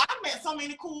that school. I met so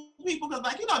many cool people because,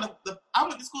 like, you know, I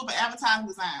went to school for advertising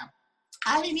design.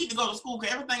 I didn't need to go to school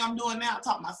because everything I'm doing now, I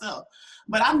taught myself.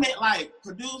 But I met, like,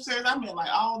 producers. I met,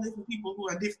 like, all different people who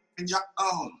are different,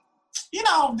 you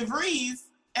know, degrees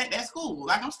at that school.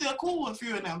 Like, I'm still cool with a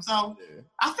few of them. So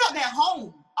I felt at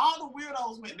home. All the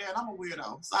weirdos went there, and I'm a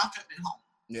weirdo. So I felt at home.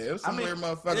 Yeah, it was some weird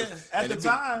motherfuckers.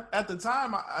 Yeah, at the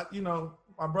time, I you know,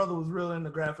 my brother was real into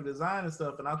graphic design and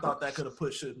stuff, and I thought that could have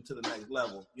pushed it to the next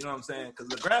level. You know what I'm saying? Because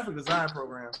the graphic design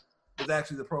program was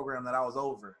actually the program that I was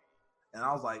over. And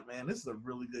I was like, man, this is a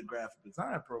really good graphic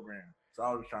design program. So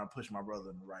I was trying to push my brother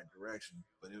in the right direction.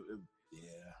 But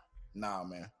nah,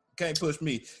 man. Can't push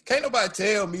me. Can't nobody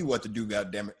tell me what to do,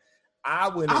 goddammit.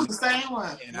 I'm the same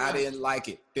one. And I didn't like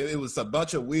it. It was a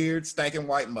bunch of weird, stinking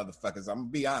white motherfuckers. I'm going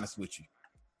to be honest with you.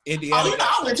 Indiana. Oh, you know,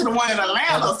 I went to the one in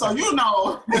Atlanta, so you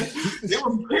know, it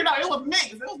was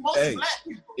mixed. It was mostly black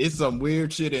people. It's some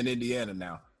weird shit in Indiana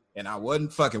now, and I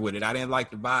wasn't fucking with it. I didn't like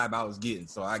the vibe I was getting,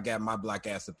 so I got my black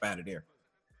ass up out of there.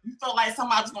 You felt like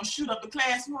somebody was gonna shoot up the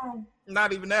classroom?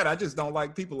 Not even that. I just don't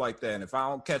like people like that, and if I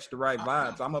don't catch the right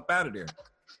vibes, I'm up out of there.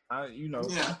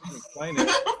 Explain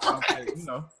it. You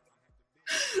know.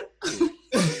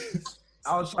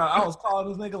 I was calling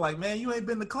this nigga like, man, you ain't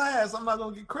been to class. I'm not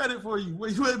gonna get credit for you.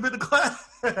 You ain't been to class.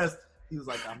 He was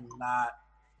like, I'm not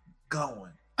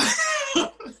going.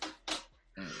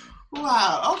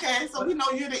 Wow. Okay, so we know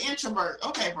you're the introvert.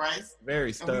 Okay, Bryce.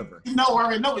 Very stubborn. We know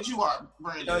what you are,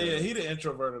 Brandon. Oh yeah, he the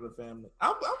introvert of the family.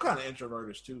 I'm kind of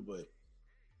introvertish too, but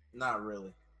not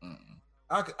really.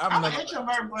 I'm an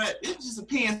introvert, but it just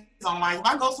depends on, like, if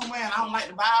I go somewhere and I don't like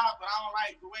the vibe, but I don't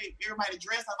like the way everybody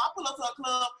dressed up. I pull up to a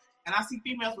club and I see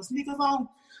females with sneakers on,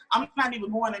 I'm not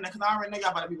even going in there because I already know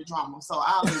y'all about to be the drama. So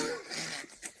I'll leave.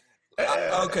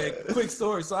 Okay, quick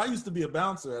story. So I used to be a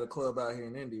bouncer at a club out here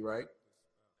in Indy, right?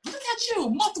 Look at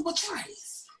you, multiple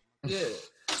trades. Yeah.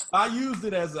 I used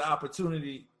it as an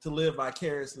opportunity to live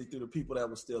vicariously through the people that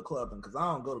were still clubbing because I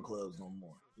don't go to clubs no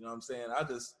more. You know what I'm saying?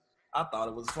 I thought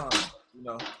it was fun. You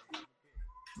know,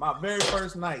 my very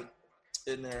first night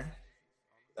in there,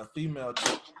 a female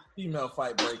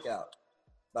fight break out.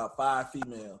 About 5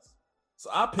 females. So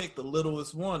I picked the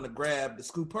littlest one to grab to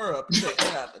scoop her up and take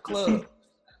her out the club.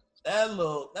 That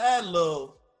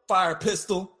little fire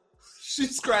pistol, she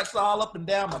scratched all up and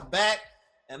down my back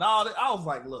and all that. I was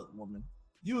like, look, woman,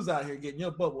 you was out here getting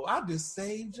your bubble. I just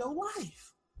saved your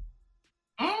life.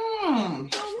 Your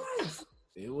life.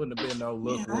 It wouldn't have been no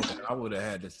look. I would have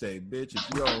had to say, bitch, if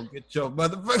you don't get your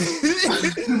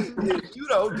motherfucking, if you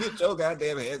don't get your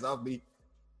goddamn hands off me.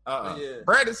 Yeah.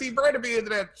 Brandon be into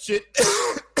that shit.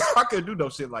 I couldn't do no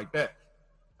shit like that.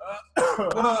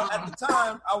 At the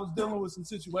time, I was dealing with some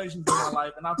situations in my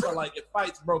life, and I felt like if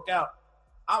fights broke out,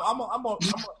 I'm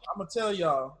gonna tell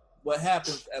y'all what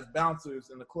happens as bouncers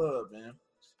in the club, man.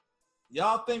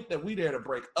 Y'all think that we there to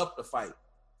break up the fight.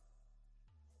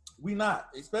 We not,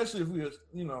 especially if we are,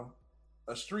 you know,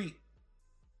 a street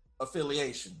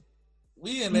affiliation.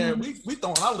 We in there, we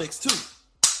throwing our licks too.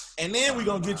 And then we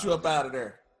gonna get you up out of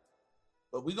there.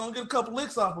 But we gonna get a couple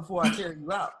licks off before I carry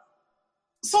you out.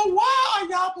 So why are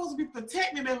y'all supposed to be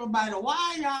protecting everybody?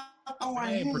 Why are y'all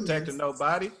throwing We ain't protecting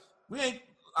nobody. We ain't,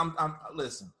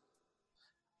 listen.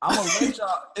 I'm gonna let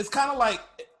y'all, it's kind of like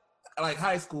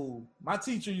high school. My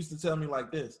teacher used to tell me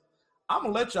like this. I'm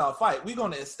gonna let y'all fight. We're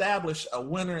gonna establish a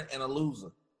winner and a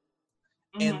loser.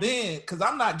 Mm-hmm. And then, because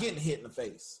I'm not getting hit in the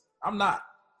face. I'm not.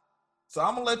 So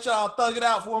I'm gonna let y'all thug it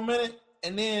out for a minute.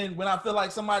 And then when I feel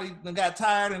like somebody got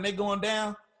tired and they going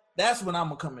down, that's when I'm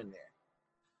gonna come in there.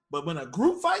 But when a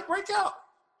group fight break out,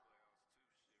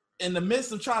 in the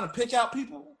midst of trying to pick out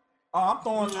people, Oh,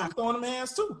 I'm throwing them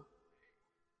hands too.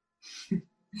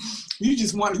 You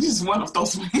just want to throw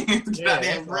some hands.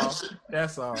 Yeah,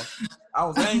 that's all. I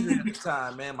was angry at the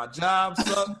time, man. My job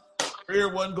sucked.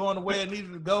 Career wasn't going the way it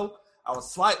needed to go. I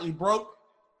was slightly broke.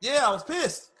 Yeah, I was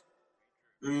pissed.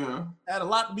 Yeah. I had a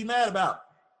lot to be mad about.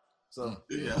 So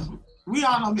yeah, we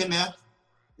all know been there.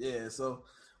 Yeah. So,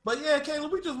 but yeah,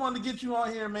 Caleb, we just wanted to get you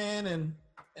on here, man,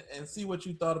 and see what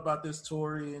you thought about this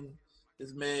Tory and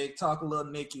this Meg. Talk a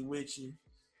little Nikki with you.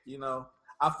 You know,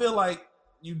 I feel like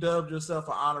you dubbed yourself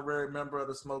an honorary member of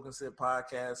the Smoke and Sip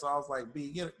podcast. So I was like,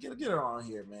 B, get her on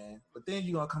here, man. But then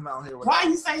you gonna come out here with Why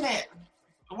you say that?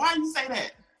 Why you say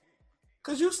that?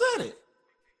 Cause you said it.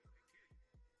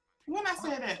 When I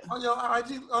said that?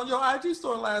 On your IG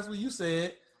story last week, you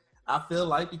said, I feel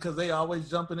like because they always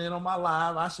jumping in on my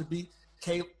live, I should be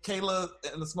Kayla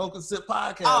and the Smoke and Sip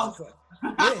podcast. Oh.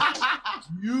 Yeah,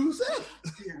 you said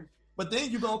it. Yeah. But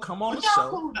then you gonna come on But the y'all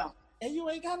show cool though. and you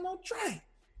ain't got no drink.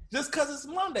 Just because it's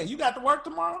Monday. You got to work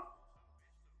tomorrow?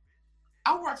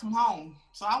 I work from home,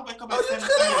 so I wake up at 7:30. You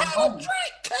could have had a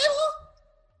drink, Kayla.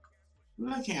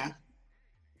 Look here.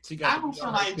 I I don't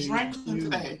feel like drinking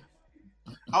today.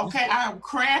 Okay, I am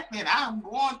crafting. I am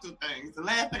going through things. The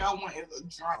last thing I want is a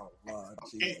drink. Oh, Lord,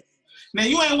 Okay. Now,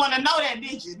 you ain't want to know that,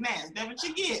 did you? Now, that's what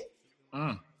you get.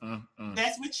 Mm.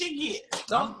 That's what you get.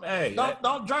 Don't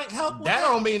drink help with That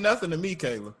don't mean nothing to me,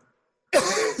 Kayla.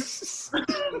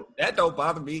 That don't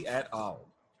bother me at all.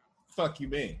 Fuck you,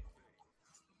 man.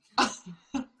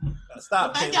 Stop.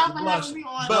 Well, thank Kayla, y'all you for blushing. having me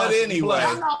on. But anyway.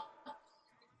 Y'all know-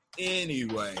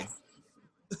 Anyway.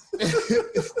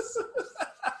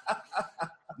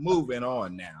 Moving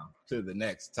on now to the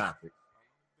next topic.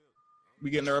 We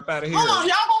getting her up out of here. Hold on,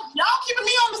 y'all keeping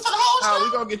me on this for the whole How show?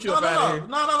 we gonna get you up out of here?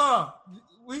 No.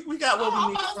 We got what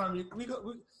we need from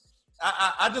you.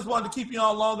 I just wanted to keep you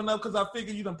on long enough because I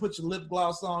figured you done put your lip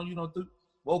gloss on. You know,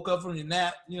 woke up from your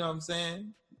nap. You know what I'm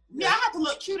saying? Yeah, I have to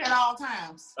look cute at all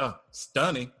times. Oh,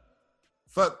 stunning.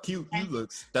 Fuck cute. You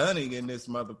look stunning in this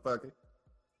motherfucker.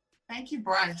 Thank you,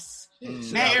 Bryce.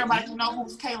 Mm. Now everybody can know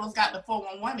who Kayla's got the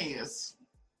 411 is.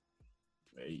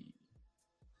 Hey.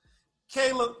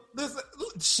 Kayla, this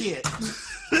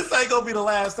ain't gonna be the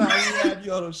last time we have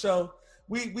you on the show.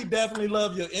 We definitely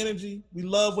love your energy. We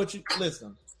love what you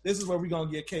listen. This is where we're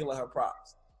gonna give Kayla her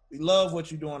props. We love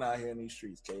what you're doing out here in these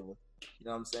streets, Kayla. You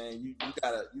know what I'm saying? You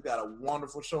got a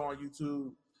wonderful show on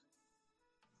YouTube.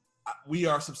 We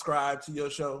are subscribed to your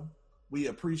show. We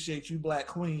appreciate you, Black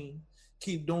Queen.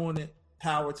 Keep doing it.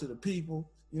 Power to the people.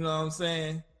 You know what I'm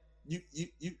saying?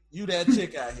 You that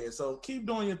chick out here. So keep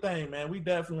doing your thing, man. We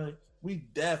definitely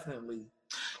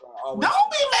always.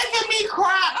 Don't be making me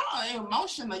cry. I'm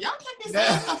emotional. Y'all can't be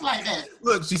saying stuff like that.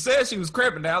 Look, she said she was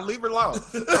cramping. Now leave her alone.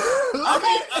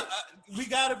 Okay. We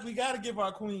gotta give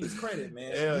our queens credit,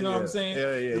 man. Hell you know what I'm saying?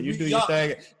 Yeah. You do your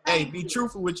thing. Hey, be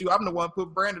truthful with you. I'm the one who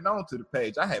put Brandon on to the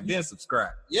page. I have been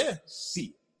subscribed. Yeah.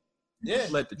 See. Yeah.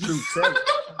 Let the truth tell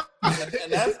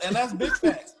it. and that's big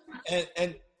facts.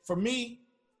 And for me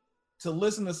to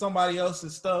listen to somebody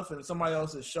else's stuff and somebody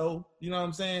else's show, you know what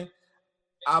I'm saying?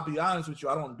 I'll be honest with you,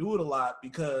 I don't do it a lot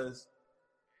because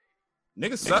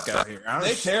Niggas suck out here.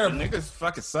 They terrible. Niggas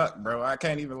fucking suck, bro. I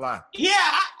can't even lie. Yeah,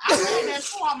 I say that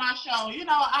too on my show. You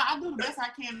know, I do the best I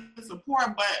can to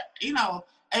support, but you know,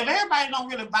 if everybody don't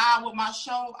really vibe with my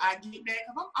show, I get that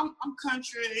because I'm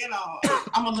country. You know,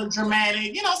 I'm a little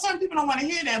dramatic. You know, certain people don't want to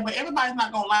hear that, but everybody's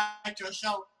not gonna like your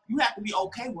show. You have to be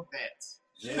okay with that.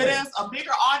 Yeah. But there's a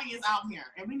bigger audience out here,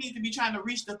 and we need to be trying to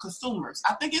reach the consumers.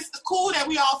 I think it's cool that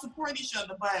we all support each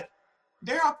other, but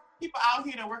there are people out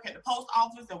here that work at the post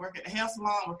office, that work at the hair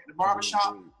salon, work at the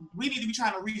barbershop. We need to be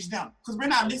trying to reach them because we're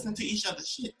not listening to each other's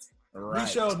shit. Right. We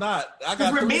sure not. I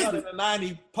got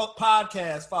 390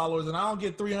 podcast followers, and I don't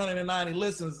get 390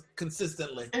 listens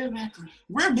consistently. Exactly.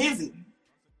 We're busy.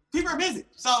 People are busy,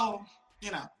 so you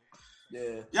know.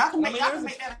 Yeah. Y'all can make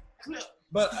that a clip.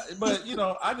 But you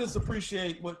know, I just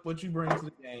appreciate what you bring to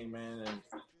the game, man. And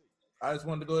I just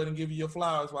wanted to go ahead and give you your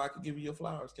flowers while I could give you your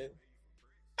flowers, Kate.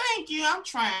 Thank you. I'm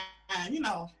trying. You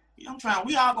know, I'm trying.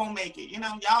 We all gonna make it. You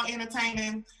know, y'all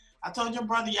entertaining. I told your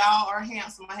brother y'all are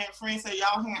handsome. I had friends say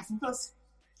y'all handsome because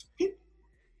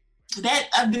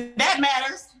that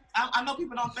matters. I know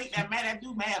people don't think that that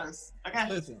do matters. Okay.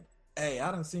 Listen, hey,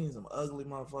 I done seen some ugly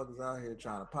motherfuckers out here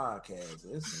trying to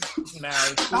podcast. Now,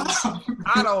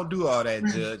 I don't do all that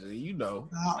judging, you know.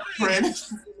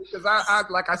 Because I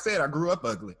like I said, I grew up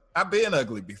ugly. I've been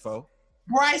ugly before.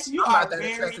 Bryce, you I'm are not that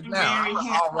very, attractive very now. I'm an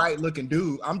handsome. all right looking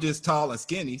dude. I'm just tall and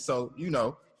skinny, so you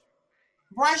know.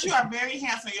 Bryce, you are very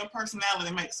handsome. Your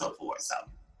personality makes up for it. So,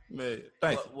 Man,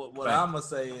 thank you. What I'm gonna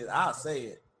say is, I'll say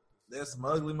it. There's some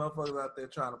ugly motherfuckers out there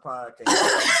trying to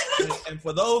podcast. and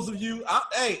for those of you,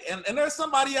 and there's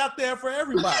somebody out there for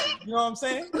everybody. You know what I'm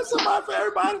saying? There's somebody for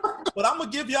everybody. But I'm going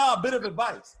to give y'all a bit of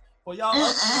advice. For y'all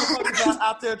ugly motherfuckers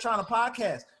out there trying to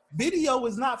podcast, video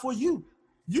is not for you.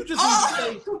 You just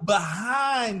need to stay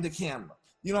behind the camera.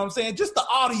 You know what I'm saying? Just the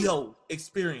audio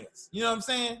experience. You know what I'm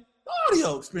saying? The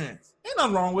audio experience. Ain't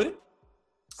nothing wrong with it.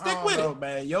 Stick with it,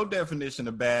 man. Your definition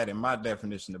of bad and my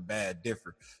definition of bad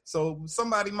differ. So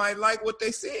somebody might like what they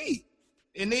see,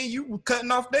 and then you cutting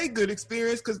off their good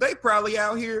experience because they probably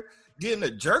out here getting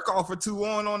a jerk off or two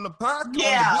on the podcast.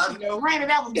 Yeah, granted,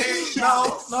 that was very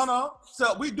no.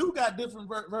 So we do got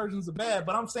different versions of bad,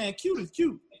 but I'm saying cute is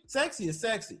cute, sexy is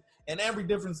sexy, and every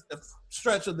different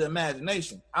stretch of the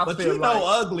imagination. But you know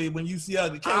ugly when you see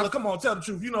ugly. Kayla, come on, tell the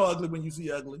truth. You know ugly when you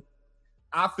see ugly.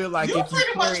 I feel like you if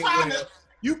pretty much trying to.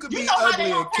 You could be ugly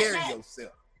and carry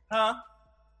yourself. Huh?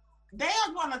 They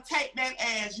are going to take that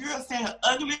as you're saying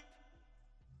ugly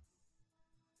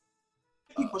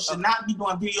people should not be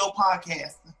doing video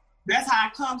podcasting. That's how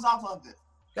it comes off of it.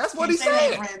 That's what he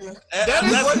said.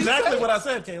 That's exactly what I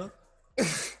said, Kayla.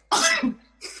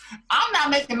 I'm not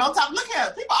making no time. Look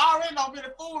here. People already don't really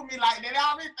fool me like that. They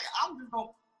already think I'm just going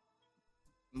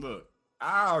to. Look,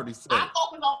 I already said. I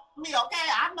focus on me, okay?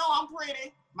 I know I'm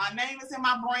pretty. My name is in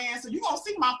my brand, so you're going to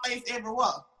see my face everywhere,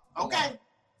 okay?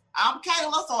 I'm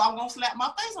Kayla, so I'm going to slap my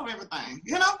face on everything,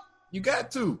 you know? You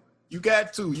got to. You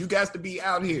got to be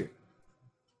out here.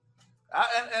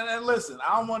 And listen,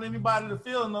 I don't want anybody to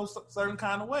feel no certain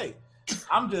kind of way.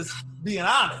 I'm just being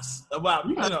honest about,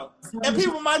 you know. And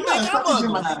people might think I'm ugly,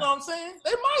 you know what I'm saying?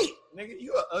 They might. Nigga,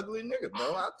 you an ugly nigga,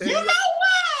 bro. I'll tell You you. know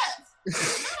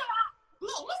what?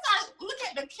 Look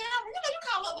at the camera. You know, you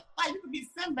kind of look like you could be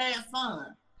Sinbad's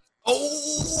son.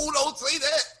 Oh, don't say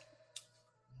that.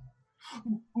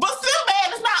 But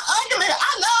Sinbad is not ugly.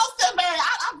 I love Sinbad.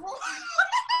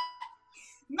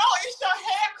 No, it's your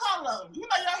hair color. You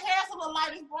know, your hair's a little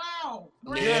light as brown.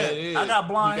 Yeah, it is. I got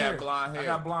blonde hair. I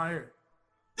got blonde hair.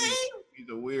 See? He's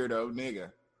a weirdo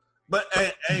nigga. But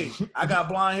hey, I got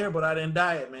blonde hair, but I didn't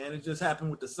dye it, man. It just happened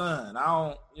with the sun. I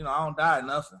don't dye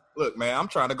nothing. Look, man, I'm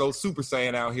trying to go Super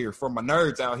Saiyan out here. For my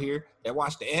nerds out here that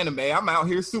watch the anime, I'm out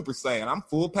here Super Saiyan. I'm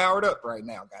full powered up right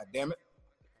now. God damn it.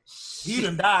 He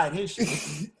done dyed his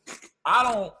shit. I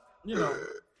don't,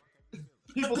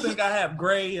 people think I have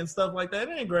gray and stuff like that.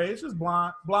 It ain't gray. It's just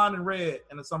blonde and red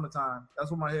in the summertime. That's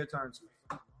what my hair turns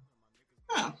to.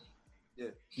 Huh. Yeah.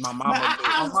 My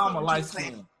mama light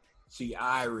skin. She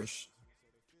Irish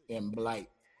and black.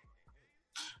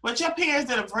 But your parents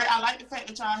did a great. I like the fact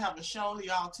that y'all have a show.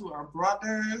 Y'all two are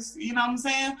brothers. You know what I'm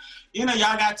saying? You know,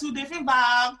 y'all got two different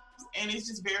vibes, and it's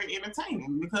just very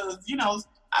entertaining because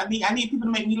I need people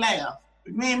to make me laugh.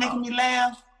 If you ain't making me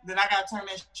laugh, then I gotta turn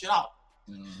that shit off.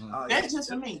 Mm-hmm. That's just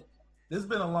for me. This has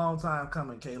been a long time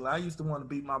coming, Kayla. I used to want to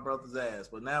beat my brother's ass,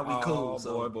 but now we cool.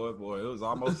 So. Boy. It was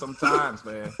almost sometimes,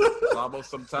 man. It was almost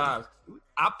sometimes.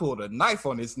 I pulled a knife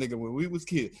on this nigga when we was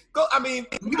kids.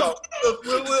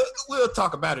 We'll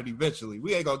talk about it eventually.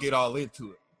 We ain't gonna get all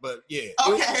into it. But yeah,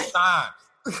 okay. It was times.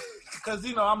 Because,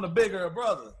 I'm the bigger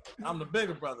brother.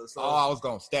 So I was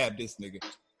gonna stab this nigga.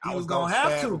 He was gonna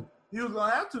have to. I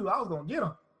was gonna get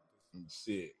him.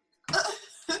 Shit.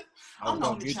 I was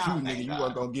gonna get you, nigga. You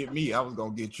weren't gonna get me. I was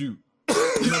gonna get you.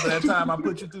 Remember that time I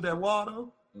put you through that water?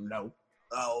 No.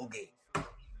 Oh, okay.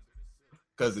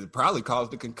 Because it probably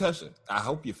caused a concussion. I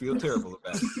hope you feel terrible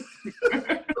about it.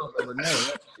 I don't remember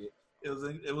that shit. It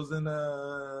was in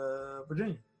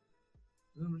Virginia.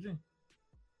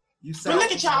 But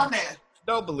look at y'all now.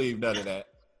 Don't believe none of that.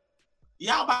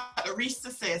 Y'all about to reach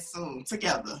success soon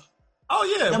together. Oh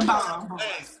yeah.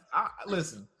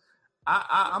 Listen.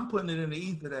 I'm putting it in the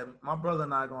ether that my brother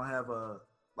and I are gonna have a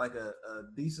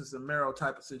Decent Samaro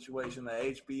type of situation,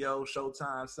 a HBO,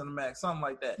 Showtime, Cinemax, something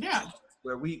like that. Yeah.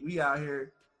 Where we out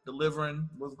here delivering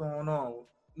what's going on.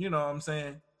 You know what I'm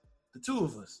saying? The two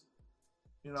of us.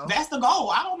 That's the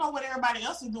goal. I don't know what everybody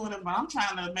else is doing, but I'm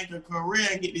trying to make a career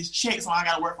and get this check, so I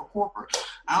gotta work for corporate.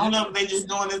 I don't know if they just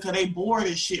doing it because they bored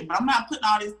as shit, but I'm not putting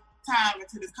all this time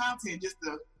into this content just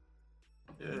to.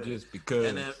 Yeah. Just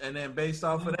because. And then based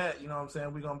off of that, you know what I'm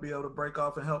saying, we're going to be able to break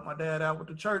off and help my dad out with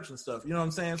the church and stuff. You know what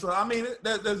I'm saying? So, I mean,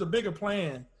 there's a bigger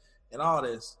plan in all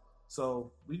this.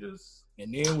 So, we just...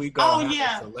 And then we go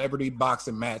have a celebrity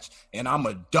boxing match, and I'm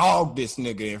going to dog this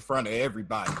nigga in front of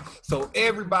everybody. So,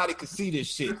 everybody can see this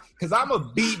shit. Because I'm going to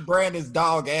beat Brandon's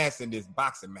dog ass in this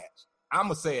boxing match. I'm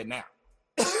going to say it now.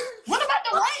 What about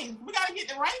the race? We got to get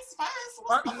the race first.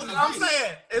 I'm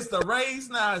saying, it's the race,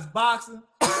 now it's boxing.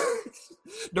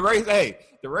 The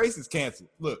race is canceled.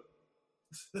 Look,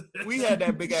 We had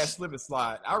that big ass slip and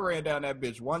slide. I ran down that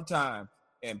bitch one time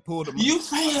and pulled a You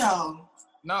fell.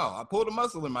 No, I pulled a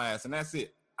muscle in my ass and that's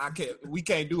it. We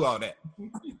can't do all that. We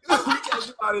can't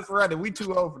do all this running. We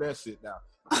too old for that shit now.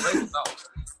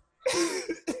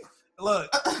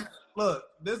 Look,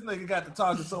 this nigga got to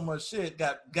talking so much shit,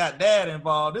 got dad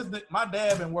involved. My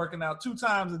dad been working out 2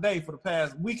 times a day for the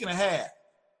past week and a half,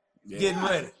 getting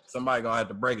ready. Somebody gonna have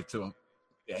to break it to him.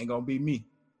 It ain't gonna be me.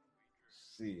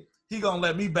 Shit. He gonna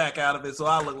let me back out of it so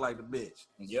I look like the bitch.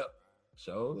 Yep.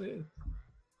 Sure is.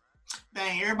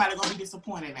 Dang, everybody gonna be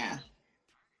disappointed now.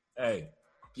 Hey,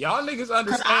 y'all niggas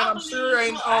understand. I'm sure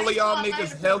ain't all of y'all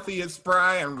niggas healthy and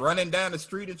spry and running down the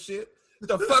street and shit.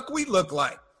 The fuck we look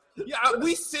like? Yeah,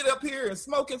 we sit up here and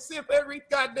smoke and sip every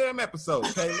goddamn episode,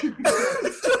 okay?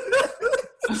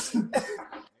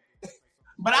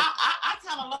 But I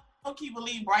kind of low-key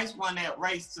believe Bryce won that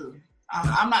race too.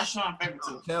 I'm not sure I'm favorite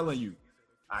too. I'm telling you,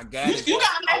 I got it. You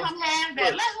gotta let him have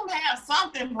that. Let him have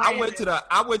something. Brandon.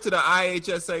 I went to the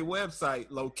IHSA website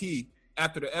low key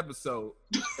after the episode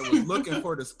and was looking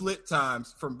for the split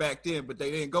times from back then, but they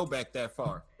didn't go back that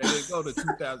far. They didn't go to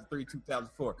 2003,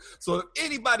 2004. So if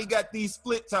anybody got these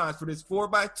split times for this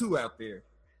 4x2 out there,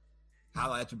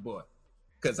 holla at your boy,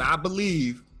 because I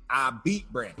believe I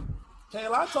beat Brandon.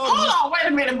 Kayla, I told you. Hold on, wait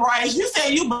a minute, Bryce. You said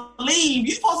you believe.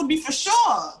 You're supposed to be for sure.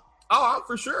 Oh, I'm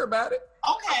for sure about it.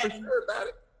 Okay. I'm for sure about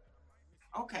it.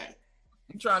 Okay.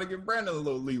 I'm trying to give Brandon a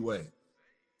little leeway.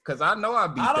 Because I know I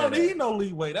beat I don't that need ass. no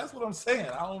leeway. That's what I'm saying.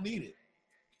 I don't need it.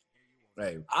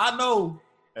 Hey, I know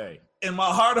in my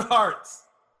heart of hearts,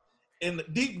 and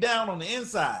deep down on the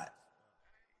inside,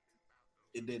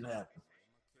 it didn't happen.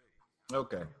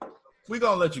 okay. We're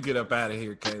going to let you get up out of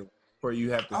here, Caleb, before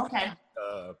you have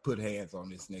to put hands on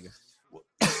this nigga.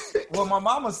 Well, my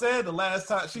mama said the last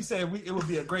time, she said it would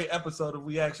be a great episode if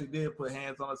we actually did put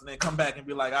hands on us and then come back and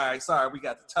be like, all right, sorry, we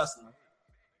got to tussling.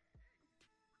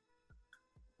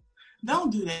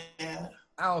 Don't do that.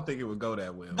 I don't think it would go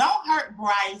that well. Don't hurt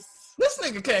Bryce. This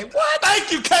nigga came. What?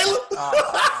 Thank you, Caleb.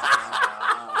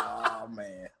 Oh,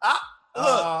 man. Look,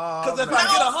 because if I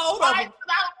get a hold of Bryce, him.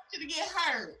 I don't want you to get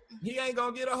hurt. He ain't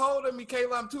going to get a hold of me,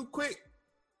 Kayla. I'm too quick.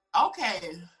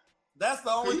 Okay. That's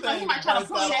the only You thing. might try to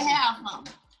pull your hair or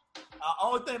something.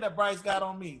 Only thing that Bryce got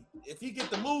on me, if he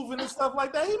get the moving and stuff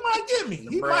like that, he might get me.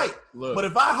 He might. Look, but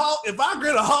if I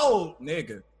get a hold,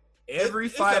 nigga, every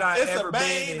fight I ever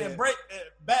been in,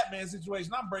 Batman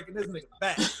situation, I'm breaking this nigga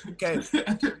back. Okay,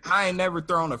 I ain't never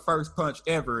thrown a first punch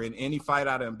ever in any fight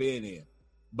I done been in,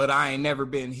 but I ain't never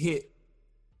been hit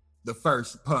the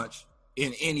first punch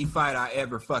in any fight I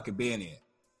ever fucking been in.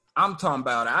 I'm talking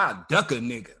about I duck a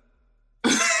nigga.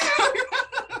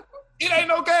 It ain't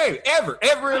no game ever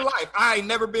in life. I ain't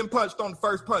never been punched on the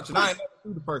first punch, and I ain't never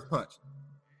do the first punch.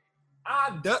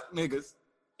 I duck niggas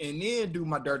and then do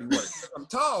my dirty work. I'm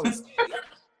tall.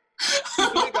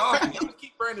 Nigga off me. I'm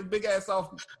keep Brandon's big ass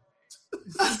off me.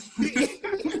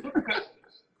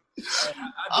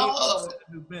 I did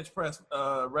do bench press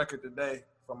record today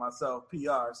for myself,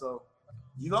 PR. So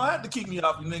you gonna have to keep me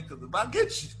off your nigga because if I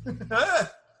get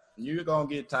you, you're gonna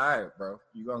get tired, bro.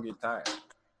 You're gonna get tired.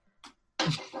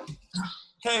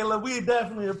 Kayla, we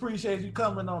definitely appreciate you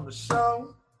coming on the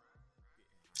show.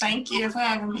 Thank you for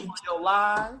having me. On your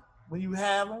live when you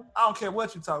have them. I don't care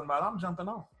what you're talking about. I'm jumping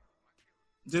on.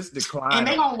 Just decline. And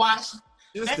they're going to watch.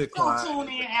 Just they're going to decline. tune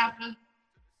in after.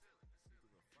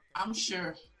 I'm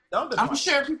sure. Don't decline. I'm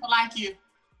sure people like you.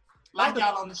 Like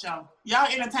y'all on the show. Y'all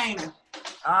entertaining.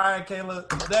 All right, Kayla.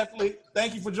 Definitely.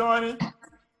 Thank you for joining.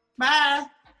 Bye.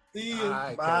 See you. All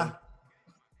right, bye. Kayla.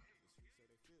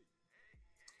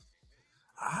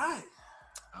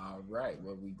 All right.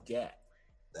 What we got?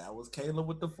 That was Kayla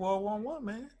with the 411,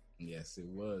 man. Yes, it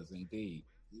was indeed.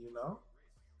 You know,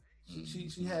 she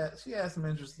had some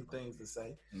interesting things to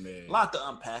say. Yeah. Lot to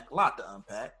unpack.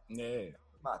 Yeah.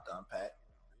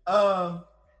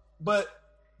 But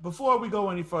before we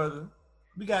go any further,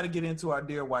 we got to get into our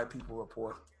Dear White People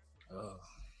report.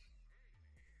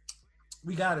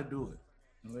 We got to do it.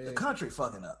 Yeah. The country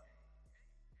fucking up.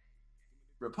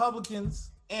 Republicans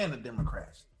and the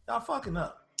Democrats. Y'all fucking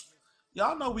up.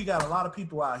 Y'all know we got a lot of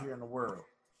people out here in the world.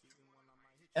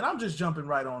 And I'm just jumping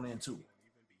right on into it.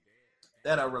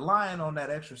 That are relying on that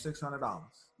extra $600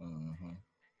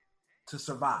 to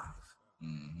survive.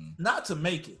 Not to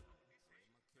make it,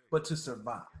 but to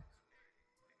survive.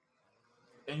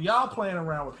 And y'all playing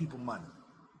around with people's money.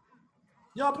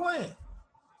 Y'all playing.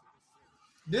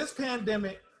 This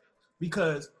pandemic,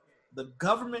 because the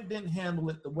government didn't handle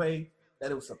it the way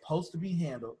that it was supposed to be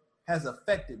handled, has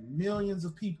affected millions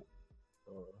of people.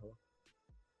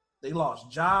 They lost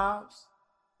jobs.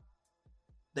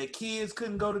 their kids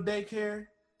couldn't go to daycare.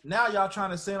 Now y'all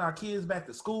trying to send our kids back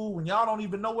to school when y'all don't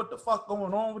even know what the fuck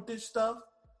going on with this stuff.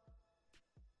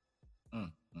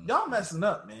 Y'all messing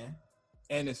up, man.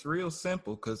 And it's real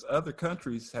simple because other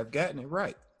countries have gotten it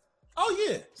right. Oh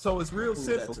yeah. So it's real Move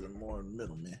simple. that to the more in the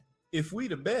middle, man. If we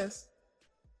the best,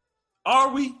 Are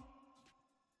we?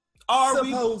 Are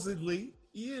we? supposedly,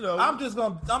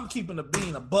 I'm keeping the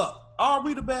bean a buck. Are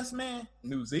we the best, man?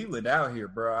 New Zealand out here,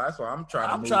 bro. That's why I'm trying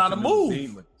to I'm move trying to New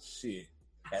Zealand. Shit.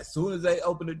 As soon as they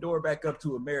open the door back up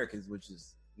to Americans, which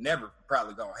is never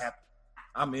probably gonna happen,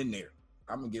 I'm in there.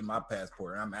 I'm gonna get my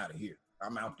passport and I'm out of here.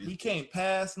 I'm out this. He can't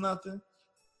pass nothing.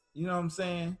 You know what I'm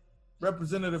saying?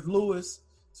 Representative Lewis'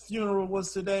 funeral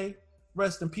was today.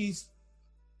 Rest in peace,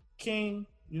 King.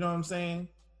 You know what I'm saying?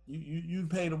 You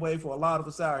paid the way for a lot of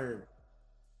us out here.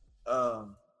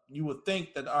 You would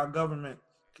think that our government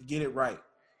could get it right.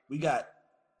 We got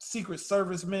Secret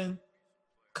Service men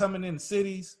coming in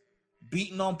cities,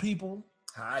 beating on people,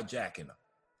 hijacking them,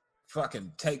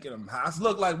 fucking taking them hostage.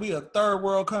 Look like we a third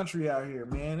world country out here,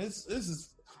 man.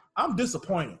 I'm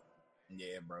disappointed.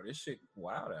 Yeah, bro, this shit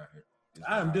wild out here.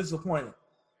 I am disappointed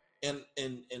in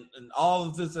all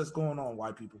of this that's going on,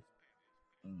 white people.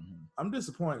 Mm-hmm. I'm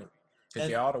disappointed. Because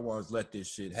y'all the ones let this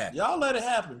shit happen. Y'all let it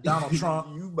happen. Donald Trump.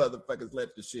 You motherfuckers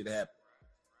let this shit happen.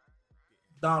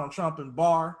 Donald Trump and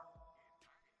Barr.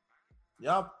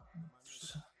 Y'all.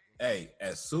 Hey,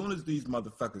 as soon as these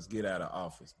motherfuckers get out of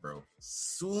office, bro,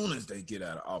 soon as they get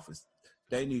out of office,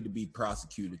 they need to be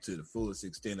prosecuted to the fullest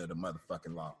extent of the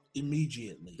motherfucking law.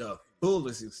 Immediately. The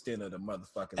fullest extent of the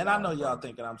motherfucking and law. And I know y'all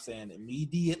thinking I'm saying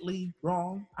immediately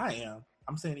wrong. I am.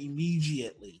 I'm saying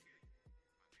immediately.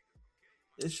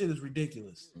 This shit is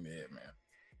ridiculous. Yeah, man.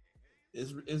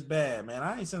 It's bad, man.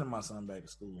 I ain't sending my son back to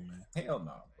school, man. Hell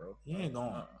no, bro. He ain't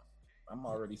going. I'm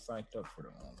already signed up for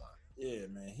them online. Yeah,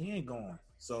 man. He ain't going.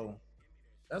 So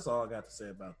that's all I got to say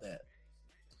about that.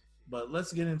 But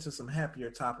let's get into some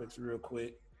happier topics real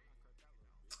quick.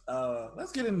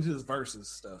 Let's get into this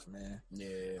versus stuff, man.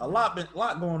 Yeah. A lot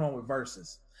going on with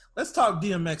versus. Let's talk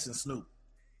DMX and Snoop.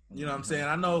 You know what I'm saying?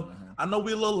 I know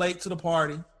we're a little late to the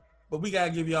party, but we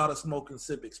gotta give y'all the smoke and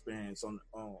sip experience on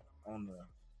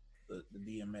the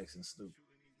DMX and Snoop.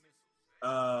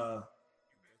 I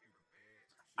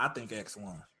think X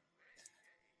won.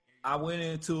 I went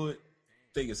into it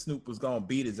thinking Snoop was gonna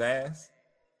beat his ass.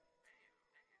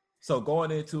 So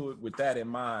going into it with that in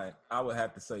mind, I would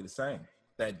have to say the same.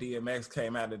 That DMX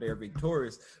came out of there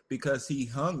victorious because he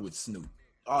hung with Snoop.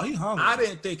 Oh, he hung. I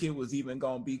didn't think it was even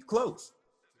gonna be close.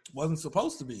 Wasn't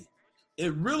supposed to be.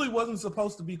 It really wasn't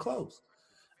supposed to be close.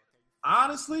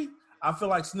 Honestly, I feel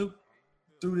like Snoop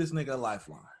threw this nigga a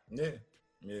lifeline.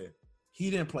 Yeah. He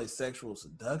didn't play Sexual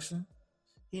Seduction.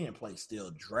 He didn't play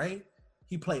Still Dre.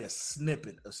 He played a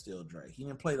snippet of Still Dre. He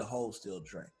didn't play the whole Still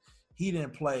Dre. He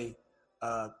didn't play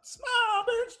Smile,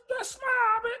 bitch. That's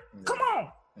smile, bitch. Come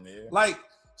on. Yeah. Like,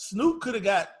 Snoop could have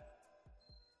got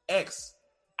X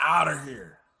out of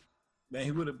here. Man,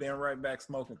 he would have been right back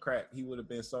smoking crack. He would have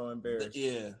been so embarrassed.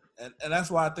 Yeah, and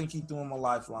that's why I think he threw him a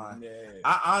lifeline. Yeah.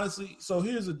 I honestly, so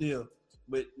here's the deal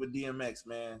with DMX,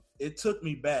 man. It took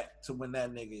me back to when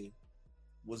that nigga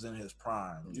was in his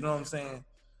prime. You know what I'm saying?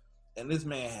 And this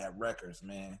man had records,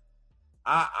 man.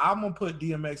 I'm going to put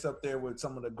DMX up there with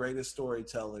some of the greatest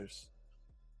storytellers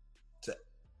to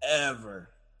ever,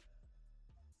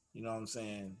 you know what I'm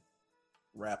saying,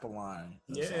 rap a line.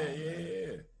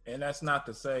 Yeah. And that's not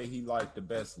to say he like the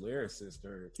best lyricist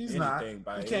or He's anything not.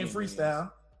 by He can't any freestyle.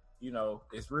 means. You know,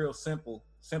 it's real simple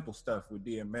stuff with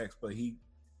DMX, but he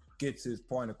gets his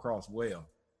point across well.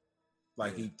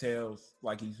 Like he tells,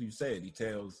 like you said, he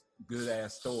tells good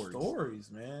ass stories.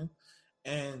 Stories, man.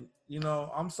 And you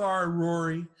know, I'm sorry,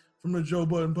 Rory from the Joe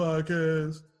Budden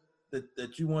podcast,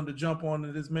 that you wanted to jump on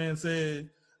that this man said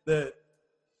that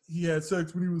he had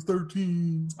sex when he was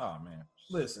 13. Oh man.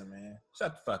 Listen, man.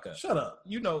 Shut the fuck up. Shut up.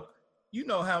 You know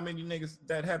how many niggas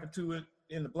that happened to it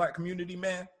in the black community,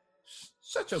 man?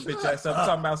 Shut your bitch ass up.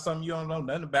 Talking about something you don't know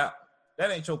nothing about.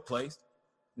 That ain't your place.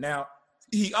 Now,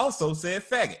 he also said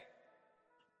faggot.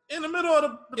 In the middle of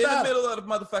the battle. In the middle of the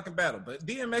motherfucking battle. But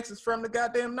DMX is from the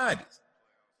goddamn 90s.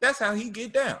 That's how he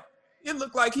get down. It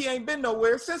looked like he ain't been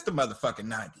nowhere since the motherfucking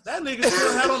 90s. That nigga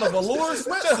still had on a velour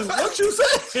sweatsuit. What you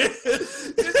say?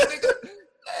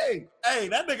 Hey,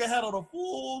 that nigga had on a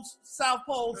full South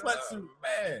Pole sweatsuit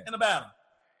man. In the battle.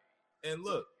 And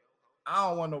look, I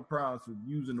don't want no problems with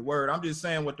using the word. I'm just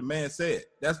saying what the man said.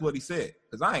 That's what he said.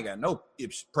 Because I ain't got no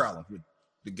problems with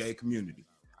the gay community.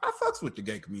 I fucks with the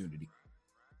gay community.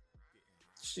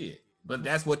 Shit. But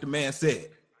that's what the man said.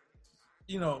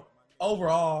 You know,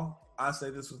 overall, I say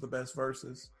this was the best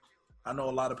verses. I know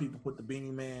a lot of people put the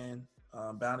Beanie Man,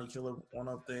 Bounty Killer one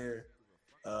up there.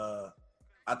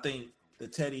 I think the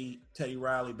Teddy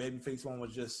Riley Babyface one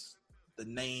was just the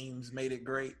names made it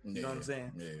great. You know what I'm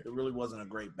saying? Yeah. It really wasn't a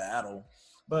great battle.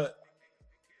 But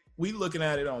we looking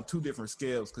at it on two different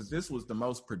scales because this was the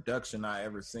most production I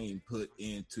ever seen put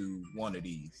into one of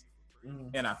these.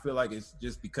 Mm-hmm. And I feel like it's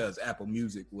just because Apple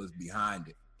Music was behind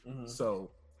it. Mm-hmm. So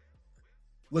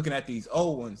looking at these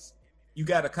old ones, you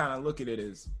got to kind of look at it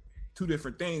as two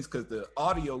different things because the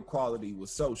audio quality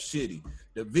was so shitty.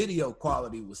 The video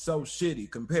quality was so shitty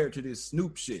compared to this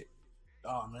Snoop shit.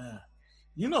 Oh, man.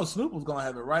 You know Snoop was going to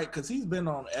have it right because he's been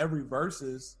on every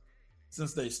verses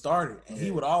since they started. And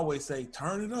he would always say,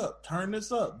 turn it up, turn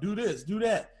this up, do this, do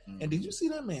that. Mm-hmm. And did you see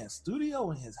that man's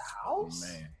studio in his house?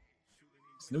 Man,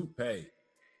 Snoop paid.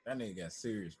 That nigga got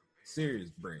serious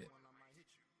bread.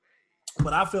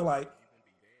 But I feel like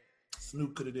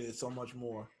Snoop could have did so much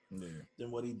more than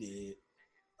what he did.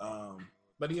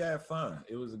 But he had fun.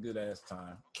 It was a good ass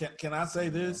time. Can I say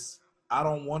this? I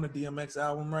don't want a DMX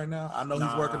album right now. I know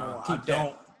he's working on.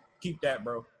 Keep that,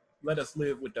 bro. Let us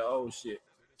live with the old shit.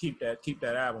 Keep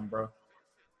that album, bro.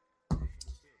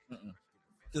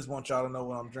 Just want y'all to know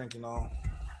what I'm drinking on.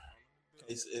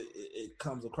 It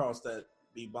comes across that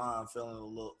B Bond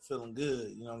feeling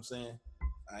good. You know what I'm saying?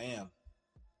 I am.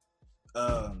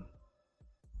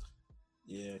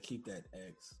 Yeah, keep that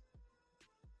X.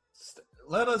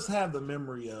 Let us have the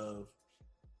memory of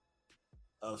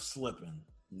slipping.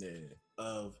 Yeah.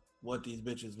 Of what these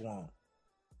bitches want.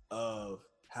 Of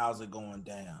how's it going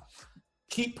down.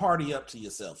 Keep party up to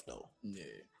yourself though. Yeah.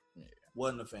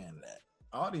 Wasn't a fan of that.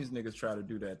 All these niggas try to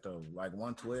do that though. Like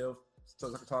 112,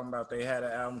 talking about they had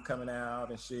an album coming out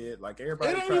and shit. Like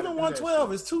everybody. It ain't even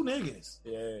 112. It's two niggas.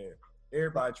 Yeah.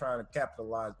 Everybody trying to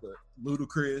capitalize, but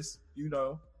Ludacris, you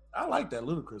know. I like that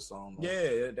Ludacris song. Though.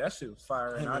 Yeah, that shit was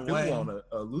fire. And I do want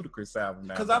a Ludacris album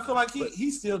now. Because I feel like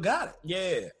he still got it.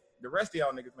 Yeah. The rest of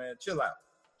y'all niggas, man, chill out.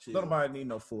 Nobody need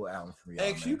no full album from y'all.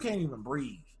 X, man. You can't even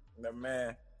breathe.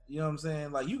 Man. You know what I'm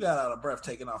saying? Like, you got out of breath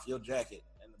taking off your jacket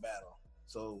in the battle.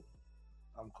 So,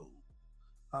 I'm cool.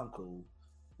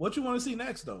 What you want to see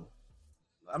next, though?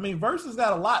 I mean, Versus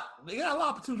got a lot. They got a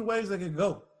lot of potential ways they can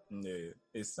go. Yeah.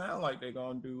 It sounds like they're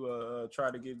going to do try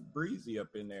to get Breezy up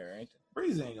in there, ain't they?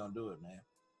 Breezy ain't going to do it, man.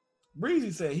 Breezy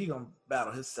said he going to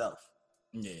battle himself.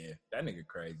 Yeah. That nigga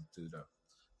crazy, too, though.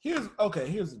 Here's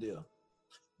the deal.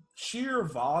 Sheer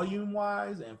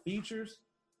volume-wise and features,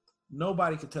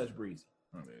 nobody can touch Breezy.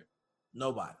 Okay.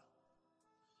 Nobody.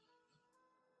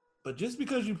 But just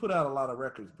because you put out a lot of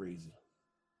records, Breezy,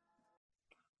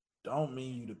 don't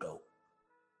mean you the GOAT.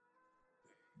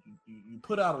 You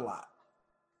put out a lot,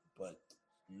 but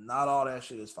not all that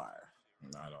shit is fire.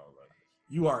 Not all that.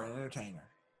 You are an entertainer.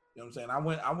 You know what I'm saying?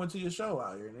 I went to your show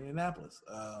out here in Indianapolis.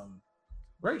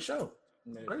 Great show.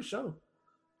 Yeah. Great show.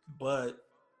 But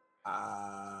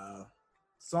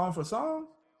song for song,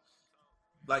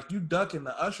 like you ducking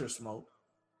the Usher smoke.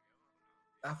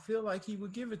 I feel like he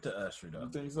would give it to Usher, though.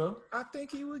 You think so? I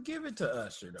think he would give it to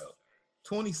Usher, though.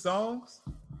 20 songs.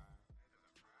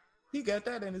 He got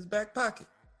that in his back pocket.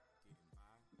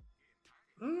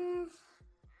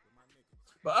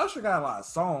 But Usher got a lot of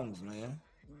songs, man.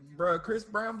 Bro, Chris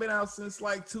Brown been out since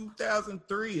like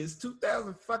 2003. It's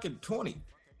 2020.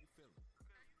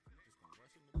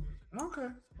 Okay.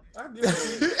 I get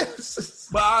it.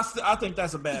 But I think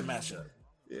that's a bad matchup.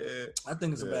 Yeah. I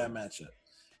think it's a bad matchup.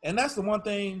 And that's the one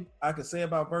thing I could say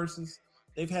about Versus.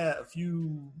 They've had a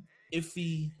few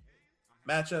iffy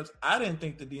matchups. I didn't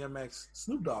think the DMX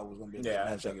Snoop Dogg was going to be a good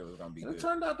matchup. I think it was going to be good. It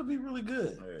turned out to be really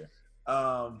good.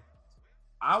 Yeah.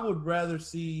 I would rather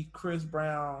see Chris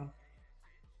Brown.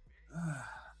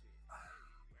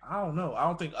 I don't know. I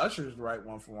don't think Usher's the right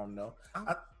one for him, though.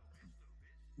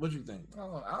 What do you think?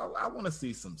 I want to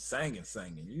see some singing,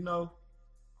 you know?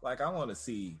 Like, I want to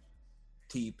see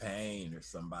T-Pain or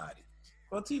somebody.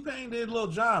 Well, T-Pain did Lil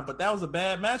Jon, but that was a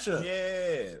bad matchup.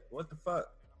 Yeah, what the fuck?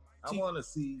 I want to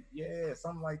see,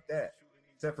 something like that.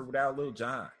 Except for without Lil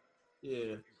Jon.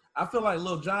 Yeah. I feel like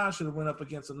Lil Jon should have went up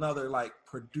against another, like,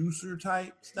 producer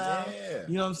type style. Yeah.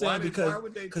 You know what I'm saying?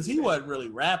 Because he wasn't really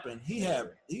rapping. He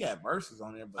had verses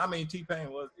on there. But I mean, T-Pain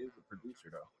is a producer,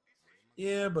 though.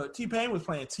 Yeah, but T-Pain was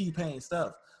playing T-Pain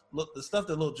stuff. Look, the stuff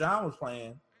that Lil Jon was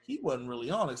playing, he wasn't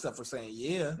really on except for saying,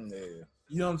 yeah.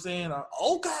 You know what I'm saying?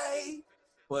 Okay.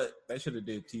 But they should have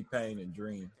did T-Pain and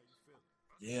Dream.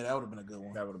 Yeah, that would have been a good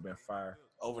one. That would have been fire.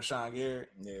 Over Sean Garrett?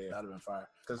 Yeah. That would have been fire.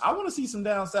 I want to see some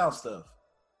down south stuff.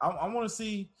 I want to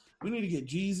see, we need to get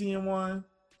Jeezy in one.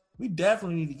 We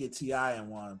definitely need to get T.I. in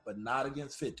one, but not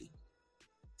against 50.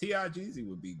 T.I. Jeezy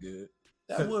would be good.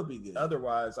 That would be good.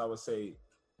 Otherwise, I would say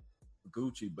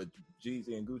Gucci, but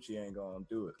Jeezy and Gucci ain't gonna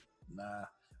do it. Nah.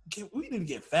 We need to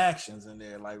get factions in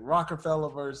there, like Rockefeller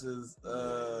versus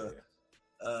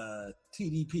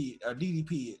TDP or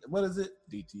DDP. What is it?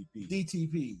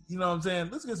 DTP. You know what I'm saying?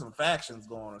 Let's get some factions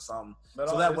going or something. But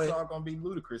so all that it's way, all gonna be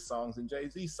Ludacris songs and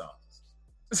Jay-Z songs.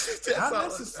 not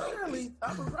necessarily.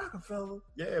 I'm a Rockefeller.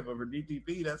 Yeah, but for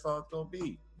DTP, that's all it's gonna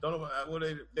be. Don't know what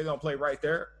they're gonna play right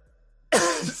there.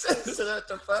 What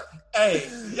the fuck? Hey,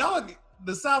 y'all,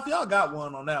 the South, y'all got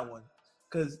one on that one.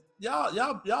 Cause y'all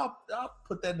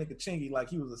put that nigga Chingy like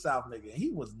he was a South nigga, and he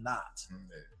was not.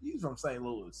 He's from St.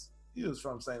 Louis. He was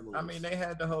from St. Louis. I mean, they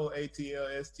had the whole ATL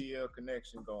STL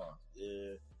connection going.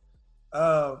 Yeah.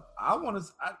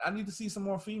 I need to see some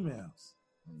more females.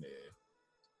 Yeah.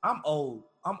 I'm old.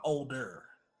 I'm older.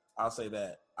 I'll say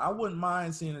that. I wouldn't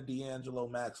mind seeing a D'Angelo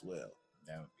Maxwell.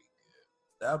 That would be good.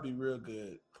 That would be real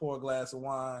good. Pour a glass of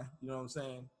wine. You know what I'm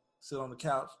saying? Sit on the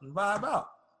couch and vibe out.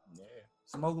 Yeah.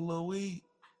 Smoke a little weed.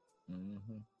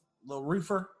 Mm-hmm. Little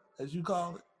reefer, as you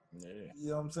call it. Yeah. You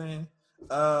know what I'm saying?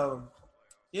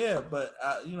 Yeah, but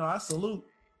I salute,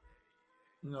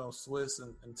 Swiss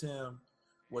and Tim,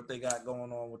 what they got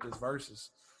going on with this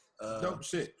versus. Dope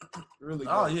shit. Really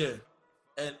dope. Oh yeah.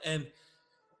 And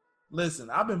listen,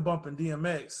 I've been bumping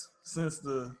DMX since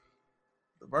the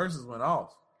verses went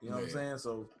off. You know what I'm saying?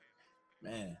 So,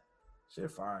 man,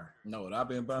 shit fire. Know what I've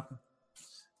been bumping?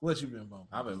 What you been bumping?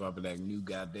 I've been bumping that new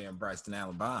goddamn Bryson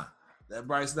Allen. That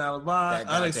Bryson Allen,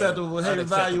 Unacceptable Behavior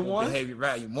Volume 1. Behavior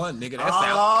Volume 1, nigga. That's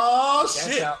out. Oh, shit.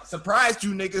 That's out. Surprised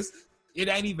you niggas. It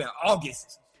ain't even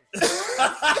August.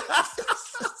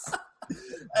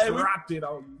 Hey, dropped it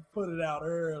on you. Put it out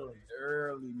early.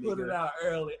 Nigga. Put it out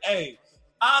early. Hey,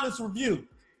 honest review.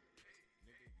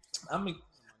 I mean,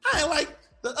 I ain't like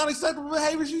the unacceptable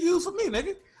behaviors you use for me,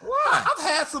 nigga. Why? I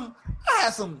had some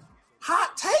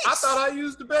hot takes. I thought I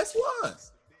used the best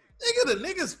ones. Nigga, the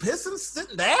niggas pissing,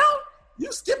 sitting down.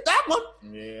 You skipped that one.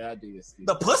 Yeah, I did.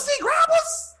 The pussy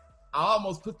grabbers. I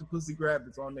almost put the pussy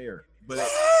grabbers on there, but Yeah.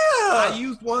 I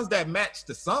used ones that matched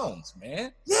the songs,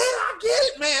 man. Yeah, I get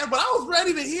it, man. But I was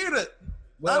ready to hear the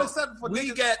unacceptable.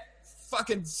 We got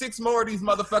fucking 6 more of these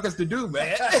motherfuckers to do,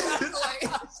 man.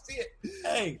 Like, shit.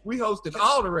 Hey, we hosted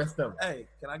all the rest of them. Hey,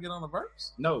 can I get on the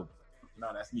verse? No,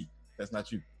 that's me. That's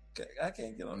not you. I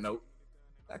can't get on. Nope.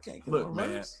 I can't get Look, on the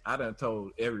man, verse. I done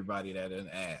told everybody that done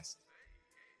asked.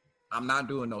 I'm not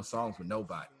doing no songs with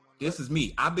nobody. This is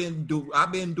me. I've been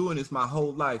doing this my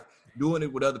whole life, doing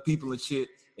it with other people and shit,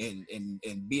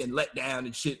 and being let down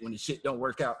and shit when the shit don't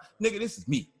work out. Nigga, this is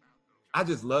me. I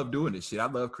just love doing this shit. I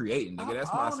love creating, nigga.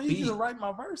 That's my speed. I don't need you to write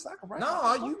my verse. I can write.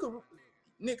 No, you can,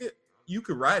 nigga. You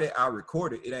can write it. I'll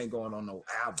record it. It ain't going on no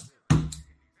album.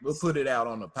 We'll put it out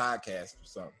on a podcast or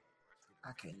something.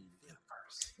 I can't even get a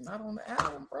verse. Not on the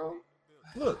album, bro.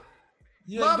 Look.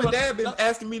 Yeah, Mom and Dad been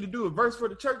asking me to do a verse for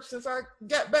the church since I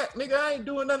got back. Nigga, I ain't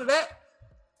doing none of that.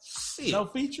 Shit. No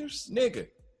features? Nigga,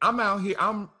 I'm out here.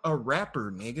 I'm a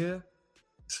rapper, nigga.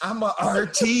 I'm an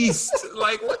artiste.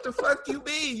 Like, what the fuck you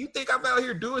mean? You think I'm out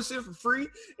here doing shit for free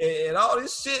and all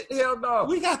this shit? Hell no.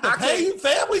 We got to pay you,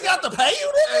 fam. We got to pay you,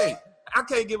 nigga. Hey, I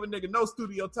can't give a nigga no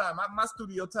studio time. My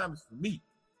studio time is for me.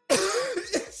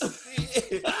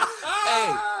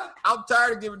 Hey, I'm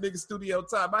tired of giving niggas studio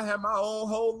time. I have my own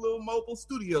whole little mobile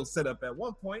studio set up at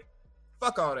one point.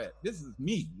 Fuck all that. This is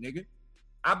me, nigga.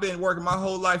 I've been working my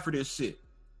whole life for this shit.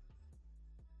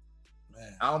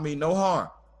 Man. I don't mean no harm.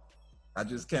 I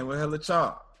just came with hella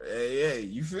charm. Hey,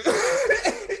 you feel?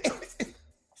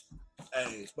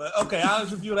 Hey, but okay,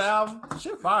 honest review of the album.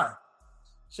 Shit fire.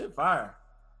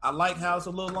 I like how it's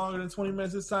a little longer than 20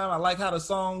 minutes this time. I like how the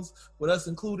songs with us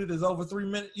included is over 3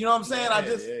 minutes. You know what I'm saying?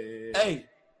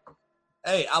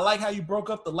 Hey, I like how you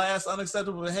broke up the last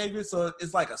unacceptable behavior, so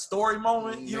it's like a story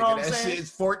moment. You know what I'm saying? That shit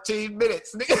is 14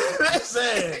 minutes, nigga. That's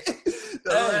it. The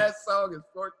last song is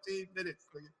 14 minutes,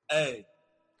 nigga. Hey,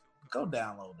 go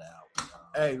download that album.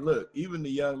 Hey, look, even the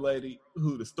young lady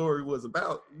who the story was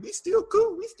about, we still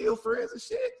cool. We still friends and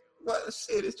shit. But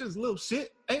shit, it's just little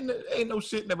shit. Ain't no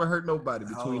shit never hurt nobody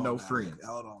between no friends.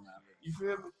 Hold on now. You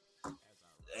feel me?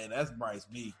 Hey, that's Bryce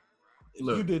B. If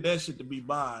Look, you did that shit to be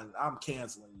Bond, I'm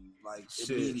canceling you. Like,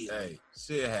 immediately. Hey,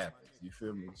 shit happens. You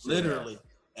feel me? Shit Literally.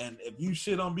 happens. And if you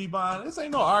shit on B Bond, this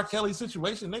ain't no R. Kelly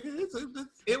situation, nigga.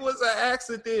 It was an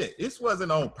accident. This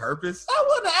wasn't on purpose. I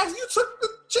wouldn't have asked you. Took the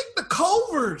chick the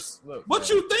Culvers. Look, what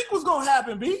man, you think was gonna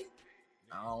happen, B?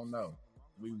 I don't know.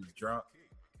 We was drunk.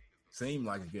 Seemed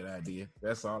like a good idea.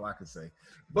 That's all I can say.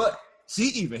 But she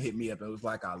even hit me up and was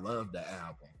like, I love the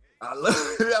album. I love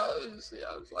it.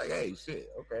 I was like, hey, shit,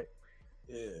 okay.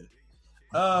 Yeah.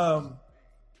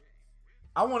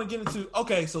 I want to get into,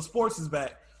 okay, so sports is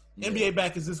back. Yeah. NBA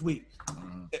back is this week.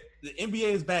 Mhm. The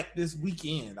NBA is back this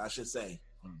weekend, I should say.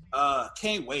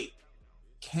 Can't wait.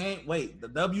 The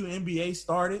WNBA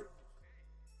started.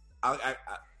 I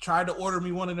tried to order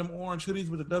me one of them orange hoodies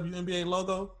with the WNBA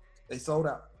logo. They sold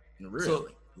out. Really? So,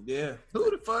 yeah.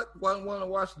 Who the fuck wouldn't want to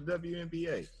watch the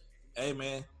WNBA? Hey,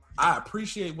 man, I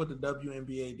appreciate what the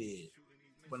WNBA did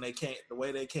when they came, the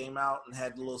way they came out and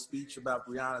had the little speech about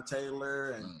Breonna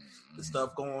Taylor and the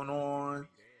stuff going on.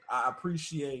 I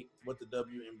appreciate what the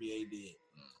WNBA did.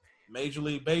 Major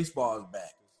League Baseball is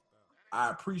back. I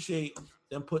appreciate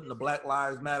them putting the Black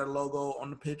Lives Matter logo on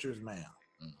the pitcher's mound.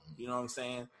 You know what I'm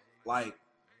saying? Like,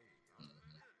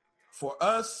 for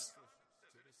us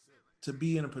to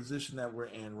be in a position that we're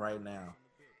in right now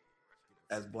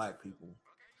as Black people,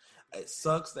 it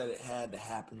sucks that it had to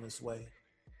happen this way,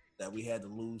 that we had to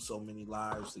lose so many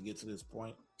lives to get to this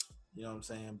point. You know what I'm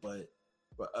saying? But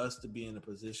for us to be in the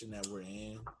position that we're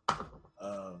in,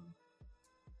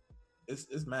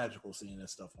 it's magical seeing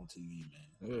this stuff on TV,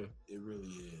 man. Yeah. It really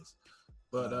is.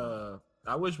 But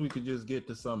I wish we could just get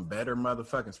to some better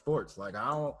motherfucking sports. Like,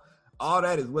 all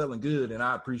that is well and good, and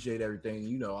I appreciate everything,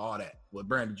 you know, all that, what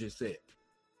Brandon just said.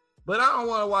 But I don't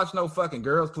want to watch no fucking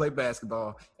girls play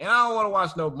basketball, and I don't want to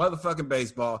watch no motherfucking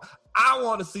baseball. I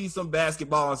want to see some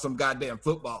basketball and some goddamn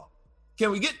football. Can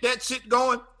we get that shit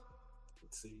going?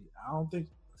 Let's see. I don't think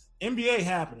NBA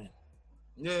happening.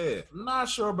 Yeah. I'm not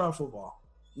sure about football.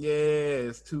 Yeah,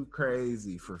 it's too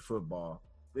crazy for football.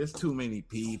 There's too many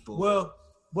people.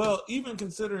 Well, even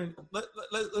considering,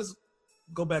 let's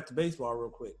go back to baseball real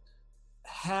quick.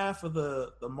 Half of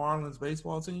the Marlins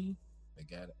baseball team, they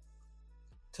got it.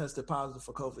 Tested positive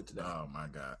for COVID today. Oh my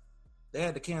God. They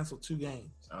had to cancel 2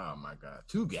 games. Oh my God.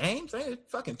 2 games? Ain't it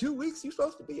fucking 2 weeks you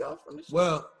supposed to be off from this shit?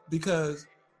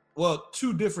 Well,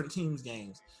 2 different teams'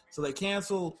 games. So they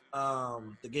canceled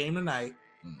the game tonight,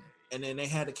 and then they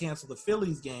had to cancel the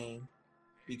Phillies game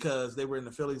because they were in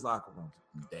the Phillies locker room.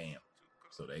 Damn.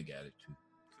 So they got it too.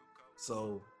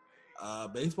 So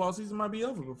baseball season might be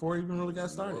over before it even really got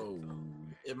started. Whoa.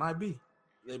 It might be.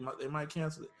 They might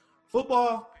cancel it.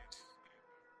 Football.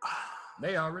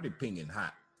 They already pinging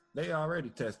hot. They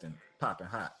already popping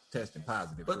hot, testing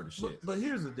positive for the shit. But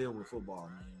here's the deal with football,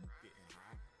 man.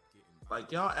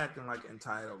 Like, y'all acting like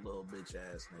entitled little bitch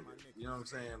ass niggas. You know what I'm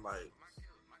saying? Like,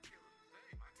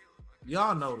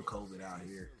 y'all know the COVID out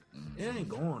here. It ain't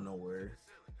going nowhere.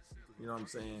 You know what I'm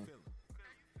saying?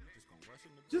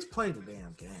 Just play the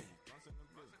damn game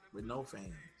with no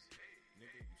fans.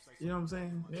 You know what I'm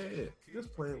saying? Yeah.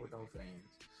 Just play it with no fans.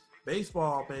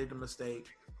 Baseball made the mistake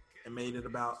and made it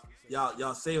about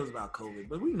y'all say it was about COVID,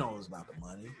 but we know it was about the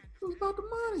money. It was about the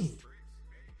money.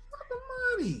 About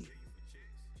the money.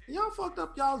 Y'all fucked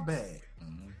up y'all's bag.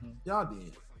 Y'all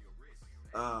did.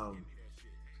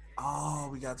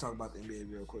 We gotta talk about the NBA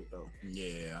real quick though.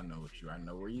 Yeah, I know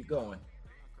where you're going.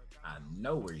 I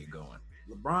know where you're going.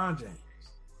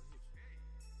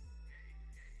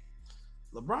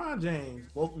 LeBron James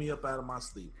woke me up out of my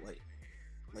sleep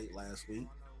late last week.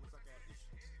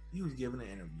 He was giving an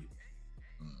interview.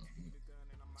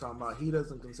 Talking about he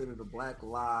doesn't consider the Black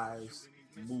Lives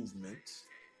movement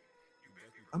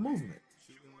a movement.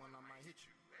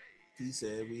 He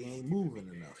said we ain't moving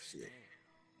enough shit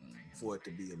for it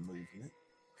to be a movement.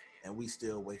 And we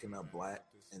still waking up black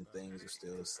and things are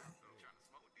still the same.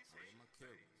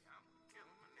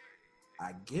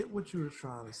 I get what you were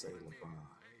trying to say, LeBron.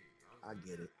 I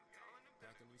get it.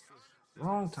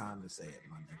 Wrong time to say it,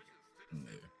 my nigga.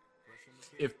 Yeah.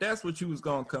 If that's what you was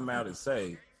gonna come out and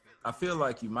say, I feel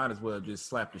like you might as well just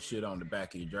slap the shit on the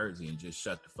back of your jersey and just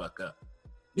shut the fuck up.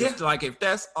 Yeah. It's like, if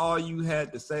that's all you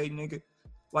had to say, nigga,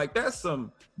 like, that's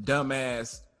some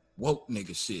dumbass woke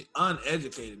nigga shit.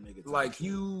 Uneducated nigga. Like,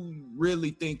 you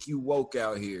really think you woke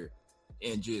out here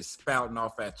and just spouting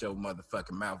off at your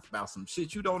motherfucking mouth about some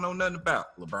shit you don't know nothing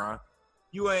about, LeBron.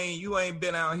 You ain't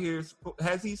been out here.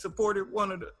 Has he supported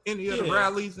any of the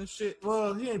rallies and shit?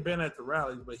 Well, he ain't been at the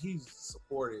rallies, but he's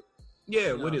supported.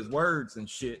 Yeah, with his words and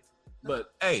shit.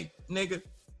 But hey, nigga,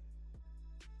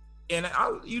 and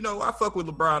I fuck with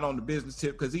LeBron on the business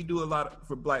tip because he do a lot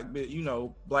for black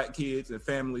kids and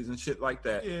families and shit like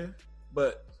that. Yeah,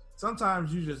 but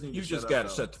sometimes you just gotta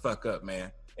shut the fuck up,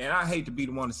 man. And I hate to be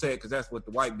the one to say it because that's what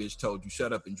the white bitch told you: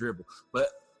 shut up and dribble. But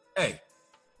hey,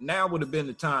 now would have been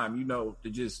the time, to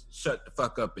just shut the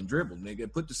fuck up and dribble, nigga.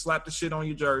 Slap the shit on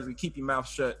your jersey, keep your mouth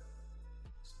shut.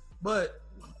 But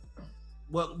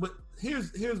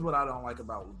here's what I don't like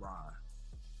about LeBron,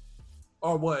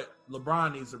 or what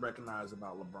LeBron needs to recognize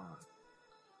about LeBron.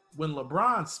 When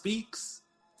LeBron speaks,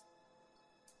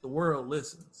 the world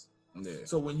listens. Yeah.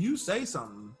 So when you say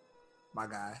something, my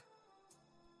guy,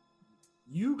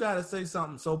 you got to say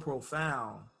something so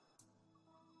profound.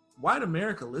 White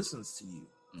America listens to you.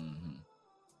 Mm-hmm.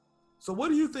 So what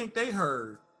do you think they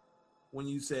heard when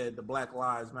you said the Black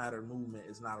Lives Matter movement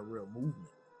is not a real movement,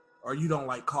 or you don't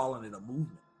like calling it a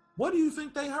movement? What do you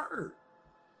think they heard?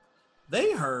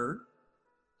 They heard,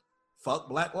 fuck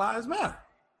Black Lives Matter.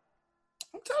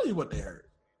 I'm telling you what they heard.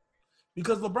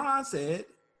 Because LeBron said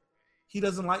he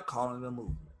doesn't like calling it a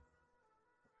movement.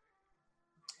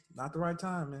 Not the right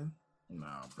time, man. No,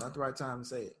 Not the right time to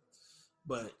say it.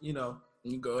 But, you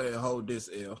go ahead and hold this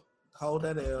L. Hold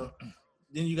that L.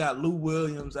 Then you got Lou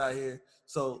Williams out here.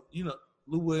 So,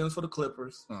 Lou Williams for the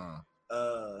Clippers. What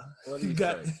do He you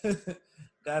got say?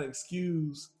 got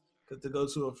excused to go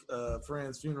to a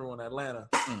friend's funeral in Atlanta.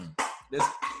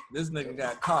 This nigga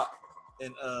got caught,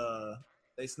 and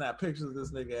they snapped pictures of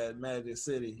this nigga at Magic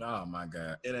City Oh my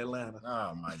God. in Atlanta.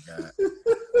 Oh my God.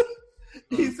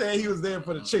 He said he was there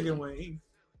for the chicken wings,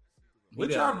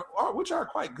 which are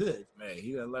quite good. Man,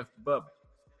 he done left the bubble.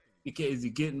 Is he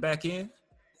getting back in?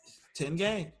 10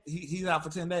 games. He's out for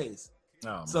 10 days. Oh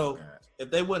my So God.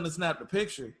 if they wouldn't have snapped the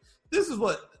picture, this is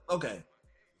what. Okay,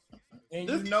 And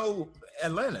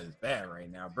Atlanta is bad right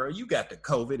now, bro. You got the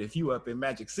COVID. If you up in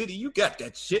Magic City, you got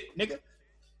that shit, nigga.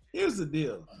 here's the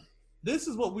deal. This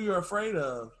is what we were afraid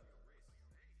of.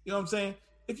 You know what I'm saying?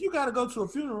 If you got to go to a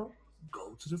funeral,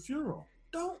 go to the funeral.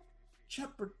 Don't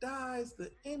jeopardize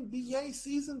the NBA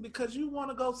season because you want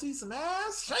to go see some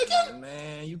ass shaking.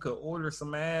 Man, you could order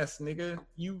some ass, nigga.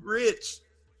 You rich.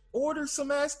 Order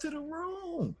some ass to the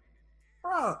room.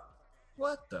 Bro,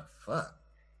 What the fuck?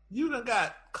 you done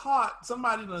got caught.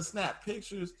 Somebody done snapped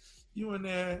pictures. You in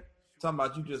there talking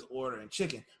about you just ordering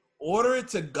chicken. Order it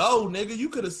to go, nigga. You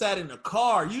could have sat in the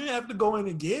car. You didn't have to go in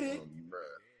and get it. Bruh.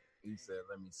 He said,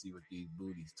 let me see what these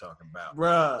booties talking about.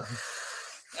 Bruh.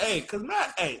 Hey, cause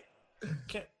Matt,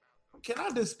 can I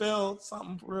dispel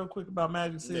something real quick about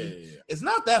Magic City? Yeah. It's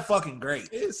not that fucking great.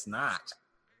 It's not.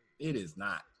 It is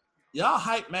not. Y'all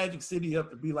hype Magic City up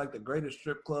to be like the greatest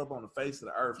strip club on the face of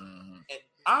the earth. Mm-hmm. And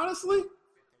honestly,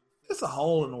 it's a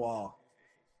hole in the wall.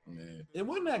 Yeah. It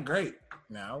wasn't that great.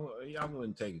 No, I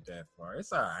wouldn't take it that far.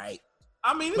 It's all right.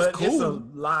 I mean, it's But cool. it's a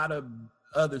lot of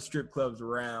other strip clubs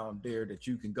around there that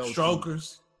you can go to.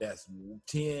 Strokers. That's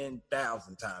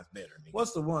 10,000 times better. Nigga.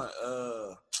 What's the one?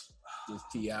 It's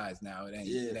TI's now. It ain't.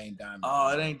 Yeah. It ain't Diamond. Oh,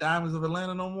 it ain't Diamonds of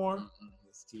Atlanta no more.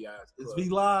 It's TI's. It's club. V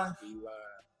Live. V Live.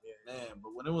 Yeah. Man,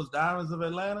 but when it was Diamonds of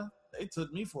Atlanta, they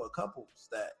took me for a couple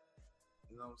stat.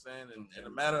 You know what I'm saying? In a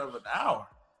matter of an hour.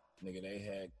 Nigga,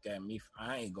 they got me.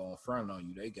 I ain't going front on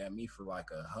you. They got me for like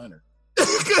 100.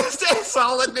 Cause that's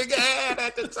all a nigga had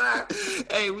at the time.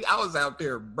 Hey, I was out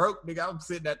there broke, nigga. I'm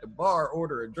sitting at the bar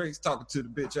ordering drinks, talking to the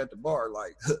bitch at the bar,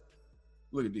 like, huh,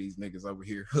 look at these niggas over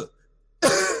here. Huh.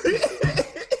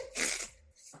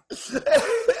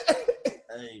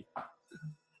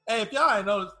 Hey, if y'all ain't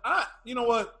noticed, you know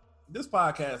what? This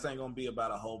podcast ain't gonna be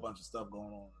about a whole bunch of stuff going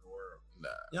on in the world. Nah.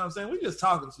 You know what I'm saying? We just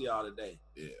talking to y'all today.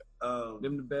 Yeah.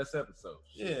 Them the best episodes.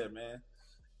 Yeah, man.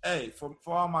 Hey, for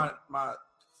all my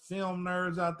film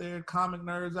nerds out there, comic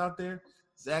nerds out there,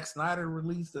 Zack Snyder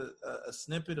released a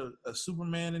snippet of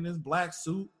Superman in his black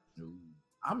suit. Ooh.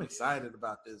 I'm excited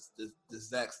about the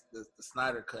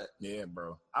Snyder cut. Yeah,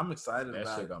 bro. I'm excited That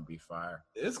about shit it. gonna be fire.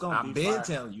 It's gonna I've be been fire.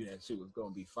 telling you that shit was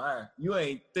gonna be fire. You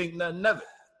ain't think nothing of it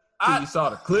I- till you saw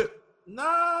the clip.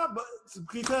 Nah, but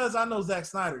because I know Zack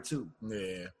Snyder too.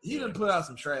 Yeah. He done put out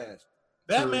some trash.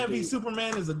 Batman v did.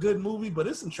 Superman is a good movie, but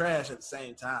it's some trash at the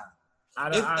same time. I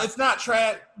It's not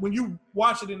trash when you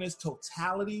watch it in its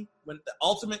totality. When the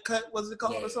ultimate cut, was it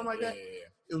called, or something like that? Yeah.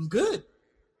 It was good.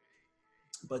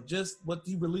 But just what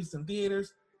he released in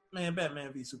theaters, man,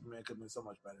 Batman v Superman could have been so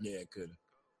much better. Yeah, it could have.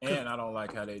 And I don't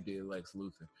like how they did Lex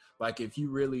Luthor. Like, if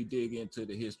you really dig into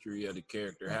the history of the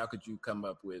character, how could you come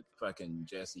up with fucking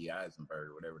Jesse Eisenberg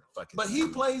or whatever the fuck? But he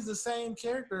plays the same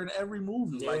character in every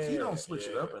movie. Like, he Yeah, don't switch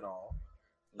it yeah. up at all.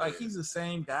 Like, he's the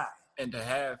same guy. And to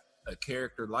have a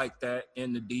character like that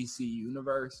in the DC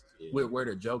universe, with where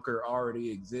the Joker already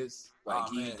exists, like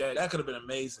that could have been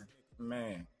amazing.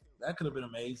 man. That could have been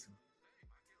amazing.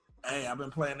 Hey, I've been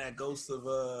playing that Ghost of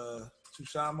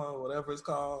Tsushima, or whatever it's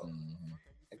called. Mhm.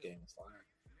 That game is fire.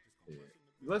 Yeah.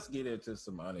 Let's get into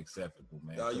some unacceptable,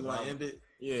 man. Oh, you want to end it?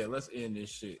 Yeah, let's end this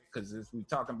shit. Because if we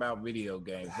talking about video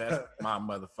games, that's my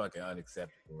motherfucking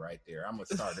unacceptable right there. I'm going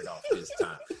to start it off this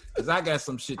time. Because I got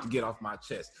some shit to get off my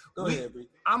chest. Go ahead, B.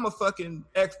 I'm a fucking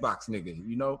Xbox nigga,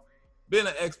 you know? Been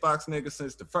an Xbox nigga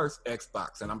since the first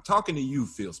Xbox. And I'm talking to you,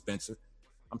 Phil Spencer.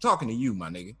 I'm talking to you, my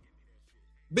nigga.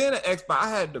 Been an Xbox. I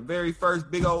had the very first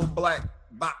big old black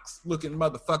box looking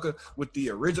motherfucker with the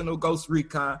original Ghost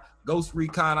Recon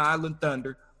Island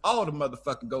Thunder, all the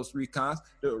motherfucking Ghost Recons,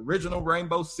 the original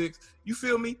Rainbow Six. You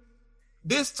feel me?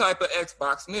 This type of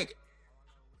Xbox nigga.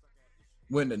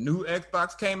 When the new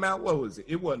Xbox came out, what was it?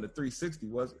 It wasn't a 360,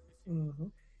 was it? Mm-hmm.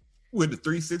 When the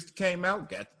 360 came out,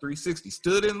 got the 360.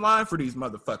 Stood in line for these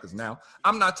motherfuckers now.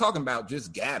 I'm not talking about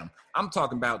just got them. I'm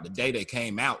talking about the day they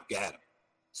came out, got them.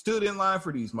 Stood in line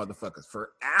for these motherfuckers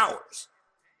for hours.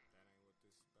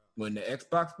 When the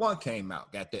Xbox One came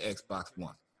out, got the Xbox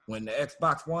One. When the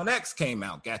Xbox One X came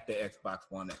out, got the Xbox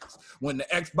One X. When the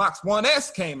Xbox One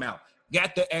S came out,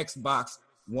 got the Xbox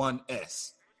One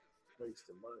S.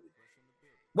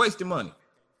 Wasting money.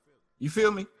 You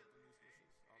feel me?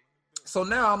 So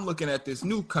now I'm looking at this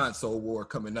new console war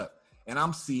coming up, and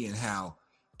I'm seeing how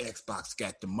Xbox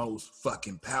got the most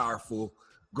fucking powerful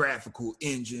graphical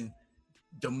engine,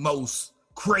 the most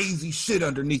crazy shit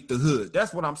underneath the hood.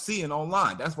 That's what I'm seeing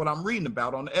online. That's what I'm reading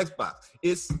about on the Xbox.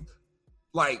 It's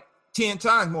like 10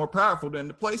 times more powerful than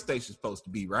the PlayStation's supposed to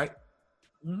be, right?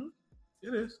 Mm-hmm.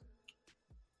 It is.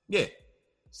 Yeah.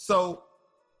 So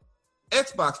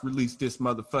Xbox released this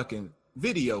motherfucking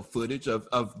video footage of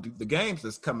the games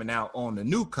that's coming out on the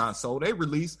new console. They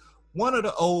released one of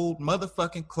the old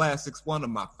motherfucking classics, one of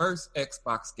my first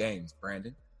Xbox games,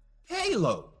 Brandon.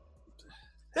 Halo.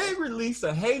 They released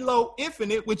a Halo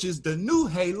Infinite, which is the new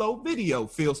Halo video.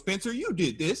 Phil Spencer, you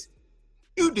did this.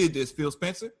 You did this, Phil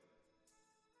Spencer.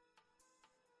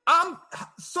 I'm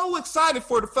so excited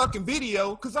for the fucking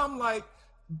video because I'm like,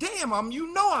 damn, I'm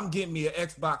getting me an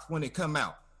Xbox when it come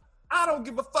out. I don't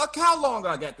give a fuck how long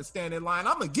I got to stand in line.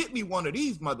 I'm going to get me one of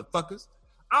these motherfuckers.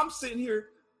 I'm sitting here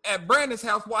at Brandon's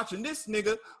house watching this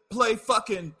nigga play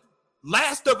fucking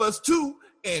Last of Us 2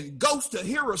 and Ghost of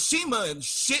Hiroshima and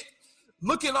shit,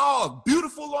 looking all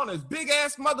beautiful on his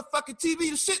big-ass motherfucking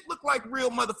TV. The shit look like real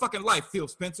motherfucking life, Phil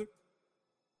Spencer.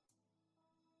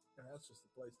 And that's just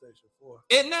the PlayStation 4.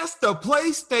 And that's the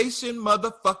PlayStation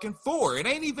motherfucking 4. It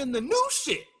ain't even the new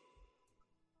shit.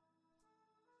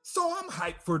 So I'm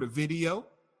hyped for the video.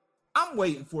 I'm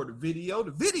waiting for the video.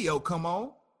 The video come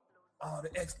on. Oh, the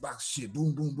Xbox shit.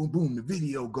 Boom, boom, boom, boom. The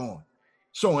video going.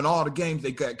 Showing all the games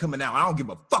they got coming out. I don't give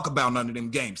a fuck about none of them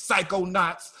games.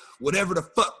 Psychonauts, whatever the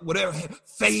fuck, whatever.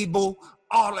 Fable,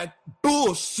 all that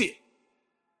bullshit.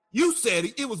 You said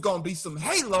it was going to be some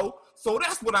Halo, so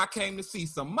that's what I came to see.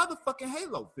 Some motherfucking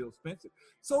Halo, Phil Spencer.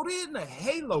 So then the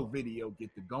Halo video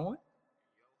get to going.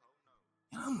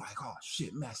 And I'm like, oh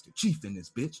shit, Master Chief in this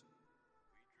bitch.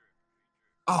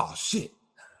 Oh shit,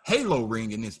 Halo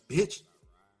ring in this bitch.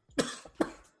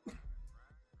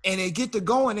 And they get to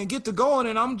going,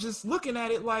 and I'm just looking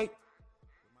at it like,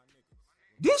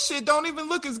 this shit don't even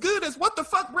look as good as what the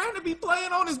fuck Brandon be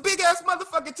playing on his big ass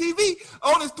motherfucking TV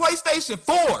on his PlayStation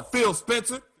 4, Phil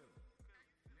Spencer.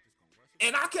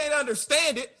 And I can't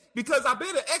understand it because I've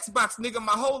been an Xbox nigga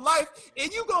my whole life,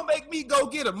 and you gonna make me go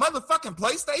get a motherfucking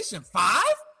PlayStation 5?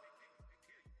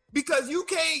 Because you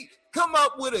can't come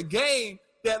up with a game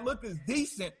that look as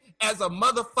decent as a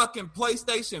motherfucking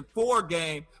PlayStation 4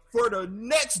 game for the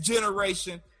next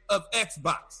generation of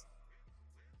Xbox.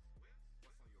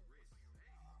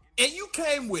 And you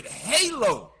came with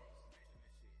Halo,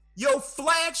 your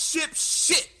flagship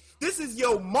shit. This is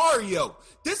your Mario.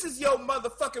 This is your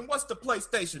motherfucking, what's the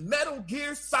PlayStation? Metal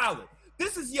Gear Solid.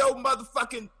 This is your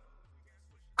motherfucking,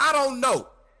 I don't know.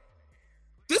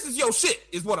 This is your shit,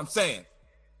 is what I'm saying.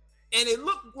 And it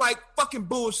looked like fucking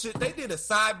bullshit. They did a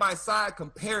side-by-side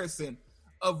comparison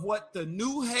of what the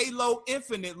new Halo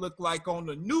Infinite looked like on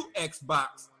the new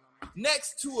Xbox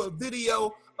next to a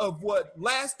video of what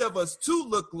Last of Us 2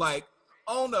 looked like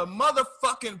on a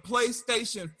motherfucking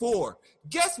PlayStation 4.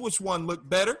 Guess which one looked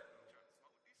better?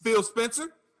 Phil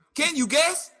Spencer? Can you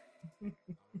guess?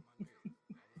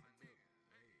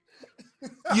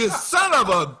 You son of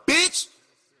a bitch.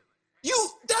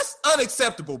 That's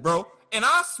unacceptable, bro. And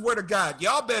I swear to God,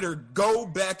 y'all better go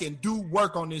back and do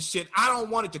work on this shit. I don't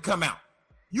want it to come out.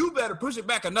 You better push it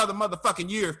back another motherfucking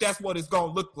year if that's what it's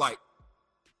gonna look like.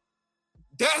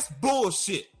 That's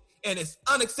bullshit. And it's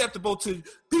unacceptable to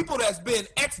people that's been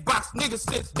Xbox niggas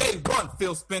since day one,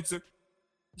 Phil Spencer.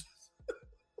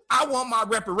 I want my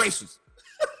reparations.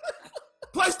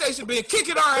 PlayStation been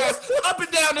kicking our ass up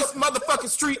and down this motherfucking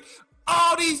street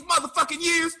all these motherfucking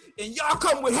years, and y'all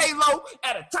come with Halo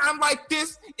at a time like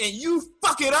this, and you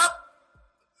fuck it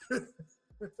up?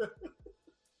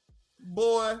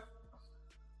 Boy,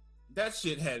 that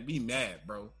shit had me mad,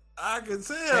 bro. I can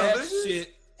tell. That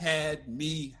shit had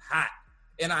me hot.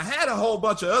 And I had a whole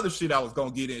bunch of other shit I was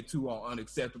going to get into on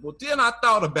Unacceptable. Then I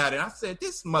thought about it. I said,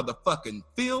 this motherfucking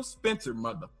Phil Spencer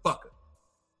motherfucker,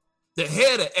 the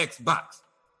head of Xbox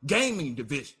gaming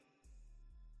division,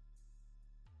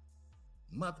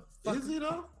 Motherfucker. Is he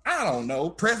though? I don't know.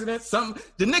 President, something.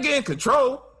 The nigga in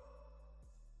control.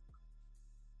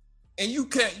 And you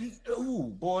can't.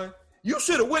 Boy. You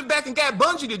should have went back and got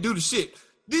Bungie to do the shit.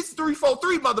 These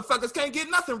 343 motherfuckers can't get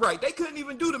nothing right. They couldn't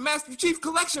even do the Master Chief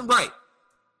Collection right.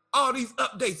 All these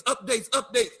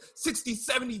updates, 60,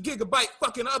 70 gigabyte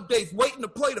fucking updates waiting to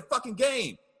play the fucking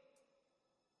game.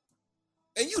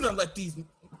 And you done let these,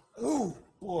 ooh,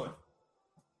 boy.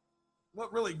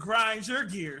 What really grinds your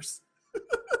gears?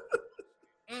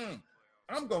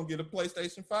 I'm going to get a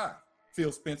PlayStation 5.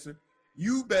 Phil Spencer,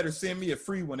 you better send me a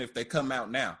free one if they come out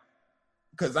now.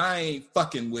 Because I ain't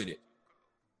fucking with it.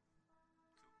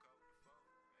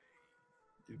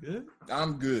 You good?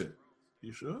 I'm good.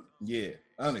 You sure? Yeah,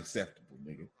 unacceptable,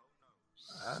 nigga.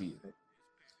 Shit.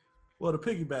 Well, to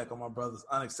piggyback on my brother's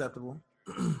unacceptable,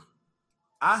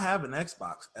 I have an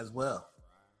Xbox as well.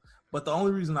 But the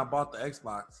only reason I bought the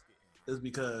Xbox is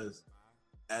because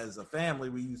as a family,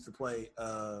 we used to play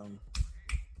Call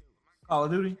of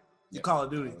Duty. Yeah, Call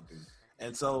of Duty.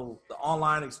 And so the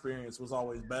online experience was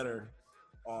always better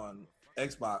on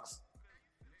Xbox.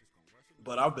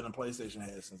 But I've been a PlayStation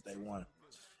head since day one.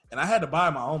 And I had to buy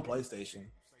my own PlayStation.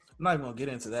 I'm not even going to get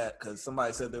into that because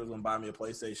somebody said they was going to buy me a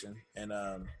PlayStation. And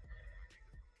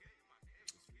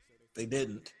they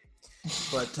didn't.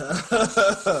 But,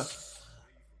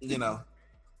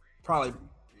 probably,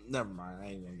 never mind. I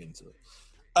ain't going to get into it.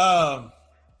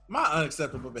 My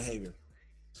unacceptable behavior.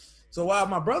 So while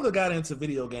my brother got into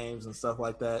video games and stuff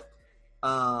like that,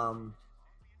 I'm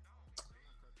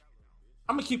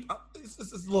going to keep, it's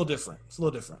a little different. It's a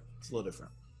little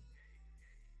different.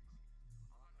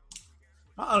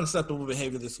 My unacceptable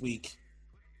behavior this week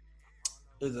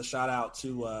is a shout out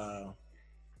to,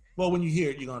 when you hear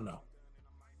it, you're going to know.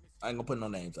 I ain't going to put no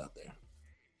names out there.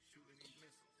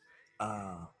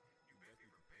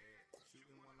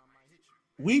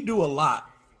 We do a lot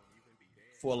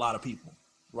for a lot of people,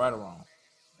 right or wrong.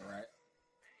 All right.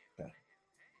 Okay.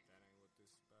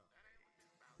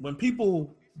 When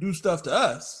people do stuff to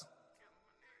us,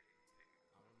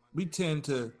 we tend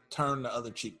to turn the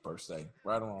other cheek, per se,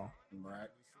 right or wrong. Right.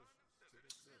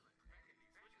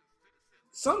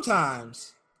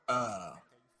 Sometimes, if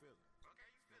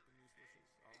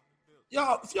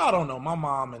y'all don't know, my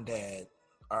mom and dad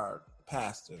are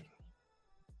pastor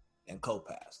and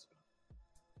co-pastor.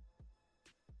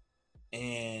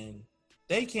 And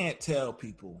they can't tell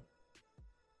people,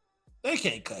 they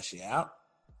can't cuss you out.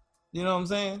 You know what I'm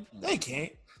saying? Mm-hmm. They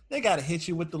can't. They got to hit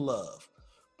you with the love.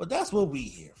 But that's what we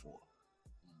here for.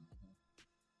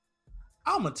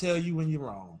 I'm going to tell you when you're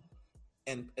wrong.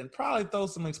 And probably throw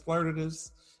some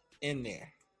expletives in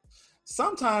there.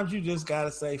 Sometimes you just got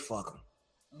to say, fuck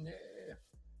them. Yeah.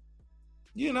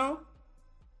 You know?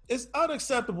 It's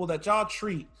unacceptable that y'all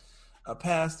treat a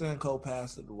pastor and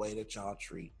co-pastor the way that y'all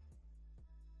treat.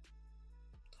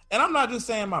 And I'm not just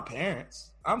saying my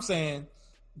parents. I'm saying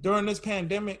during this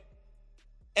pandemic,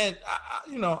 and I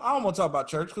don't want to talk about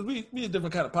church because we a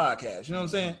different kind of podcast. You know what I'm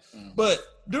saying? Mm-hmm. But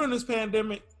during this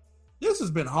pandemic, this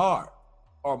has been hard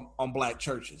on black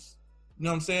churches. You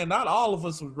know what I'm saying? Not all of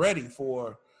us was ready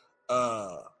for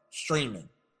streaming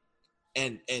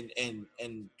and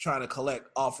trying to collect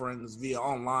offerings via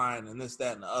online and this,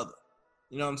 that, and the other.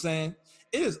 You know what I'm saying?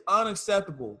 It is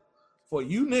unacceptable for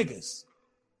you niggas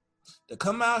to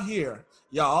come out here,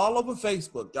 y'all all over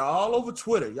Facebook, y'all all over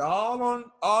Twitter, y'all on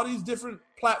all these different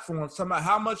platforms talking about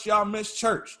how much y'all miss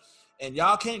church and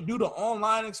y'all can't do the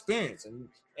online experience and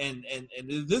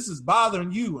this is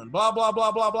bothering you and blah, blah,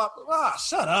 blah, blah, blah.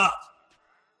 Shut up.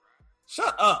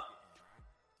 Shut up.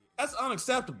 That's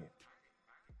unacceptable.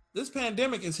 This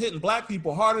pandemic is hitting black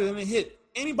people harder than it hit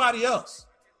anybody else.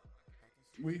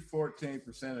 We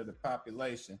 14% of the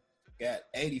population got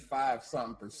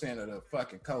 85-something% of the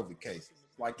fucking COVID cases.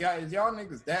 Like, is y'all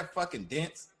niggas that fucking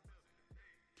dense?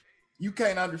 You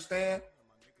can't understand?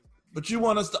 But you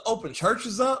want us to open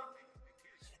churches up?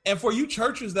 And for you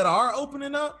churches that are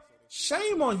opening up,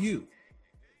 shame on you.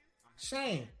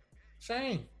 Shame.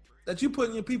 That you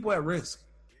putting your people at risk.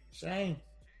 Shame.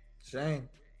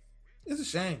 It's a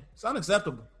shame. It's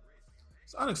unacceptable.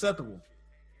 It's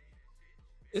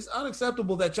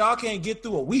unacceptable that y'all can't get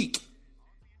through a week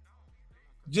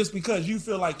just because you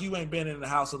feel like you ain't been in the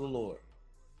house of the Lord.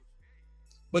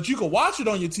 But you can watch it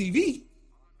on your TV.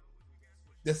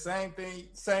 The same thing,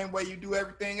 same way you do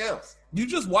everything else. You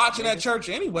just watching at church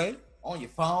anyway. On your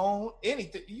phone,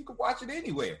 anything. You can watch it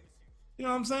anywhere. You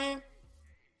know what I'm saying?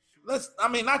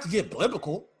 Not to get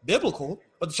biblical,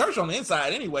 but the church on the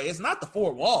inside anyway. It's not the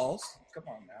four walls. Come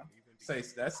on now. Say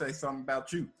something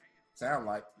about you. Sound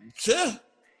like. Sure.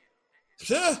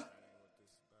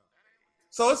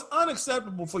 So it's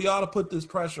unacceptable for y'all to put this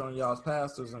pressure on y'all's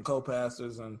pastors and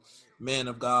co-pastors and men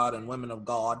of God and women of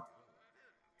God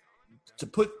to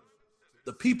put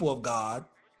the people of God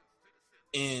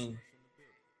in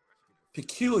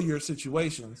peculiar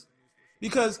situations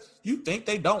because you think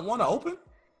they don't want to open.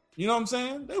 You know what I'm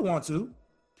saying? They want to,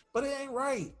 but it ain't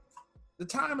right. The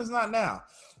time is not now.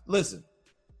 Listen,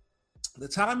 the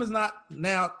time is not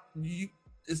now.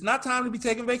 It's not time to be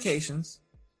taking vacations,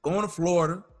 going to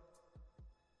Florida.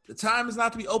 The time is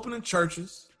not to be opening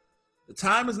churches. The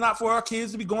time is not for our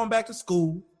kids to be going back to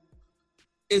school.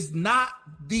 It's not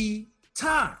the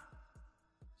time.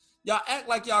 Y'all act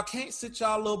like y'all can't sit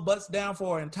y'all little butts down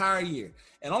for an entire year.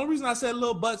 And the only reason I said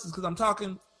little butts is because I'm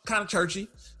talking kind of churchy,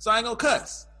 so I ain't gonna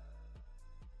cuss.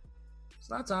 It's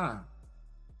not time.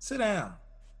 Sit down.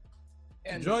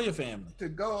 And enjoy your family. To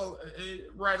go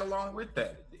right along with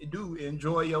that, do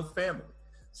enjoy your family.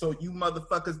 So you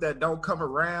motherfuckers that don't come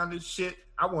around and shit,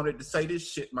 I wanted to say this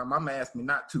shit. My mama asked me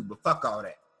not to, but fuck all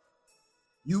that.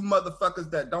 You motherfuckers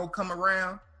that don't come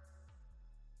around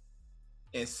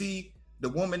and see the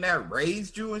woman that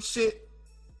raised you and shit,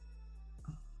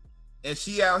 and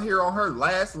she out here on her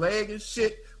last leg and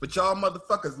shit, but y'all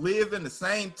motherfuckers live in the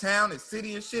same town and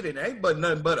city and shit, and it ain't but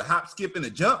nothing but a hop, skip, and a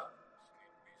jump.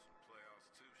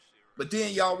 But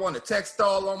then y'all want to text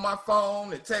all on my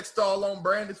phone and text all on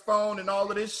Brandon's phone and all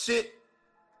of this shit.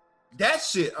 That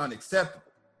shit unacceptable.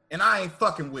 And I ain't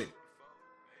fucking with it.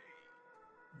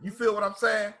 You feel what I'm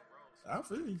saying? I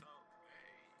feel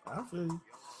you.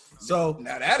 So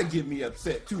now that'll get me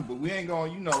upset too, but we ain't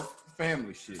gonna,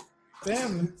 family shit.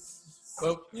 Family.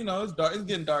 Well, it's dark. It's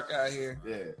getting dark out here.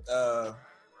 Yeah.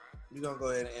 We're gonna go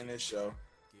ahead and end this show.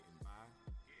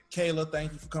 Kayla,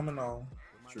 thank you for coming on.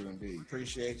 True indeed.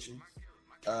 Appreciate you.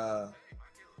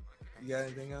 You got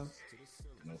anything else?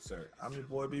 No, sir. I'm your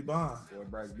boy B Bond. Boy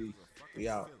Bryce B. We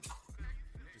out.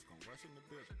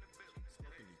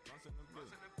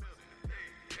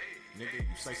 Nigga,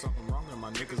 you say something wrong and my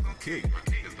niggas gon' kill you. My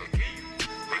niggas gon' kill you.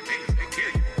 My niggas gon'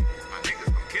 kill you. My niggas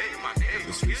gon' kill you. My niggas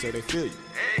the streets say they feel you.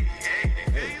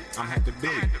 Hey, I'm happy to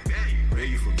bill you. Bill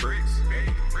you for bricks.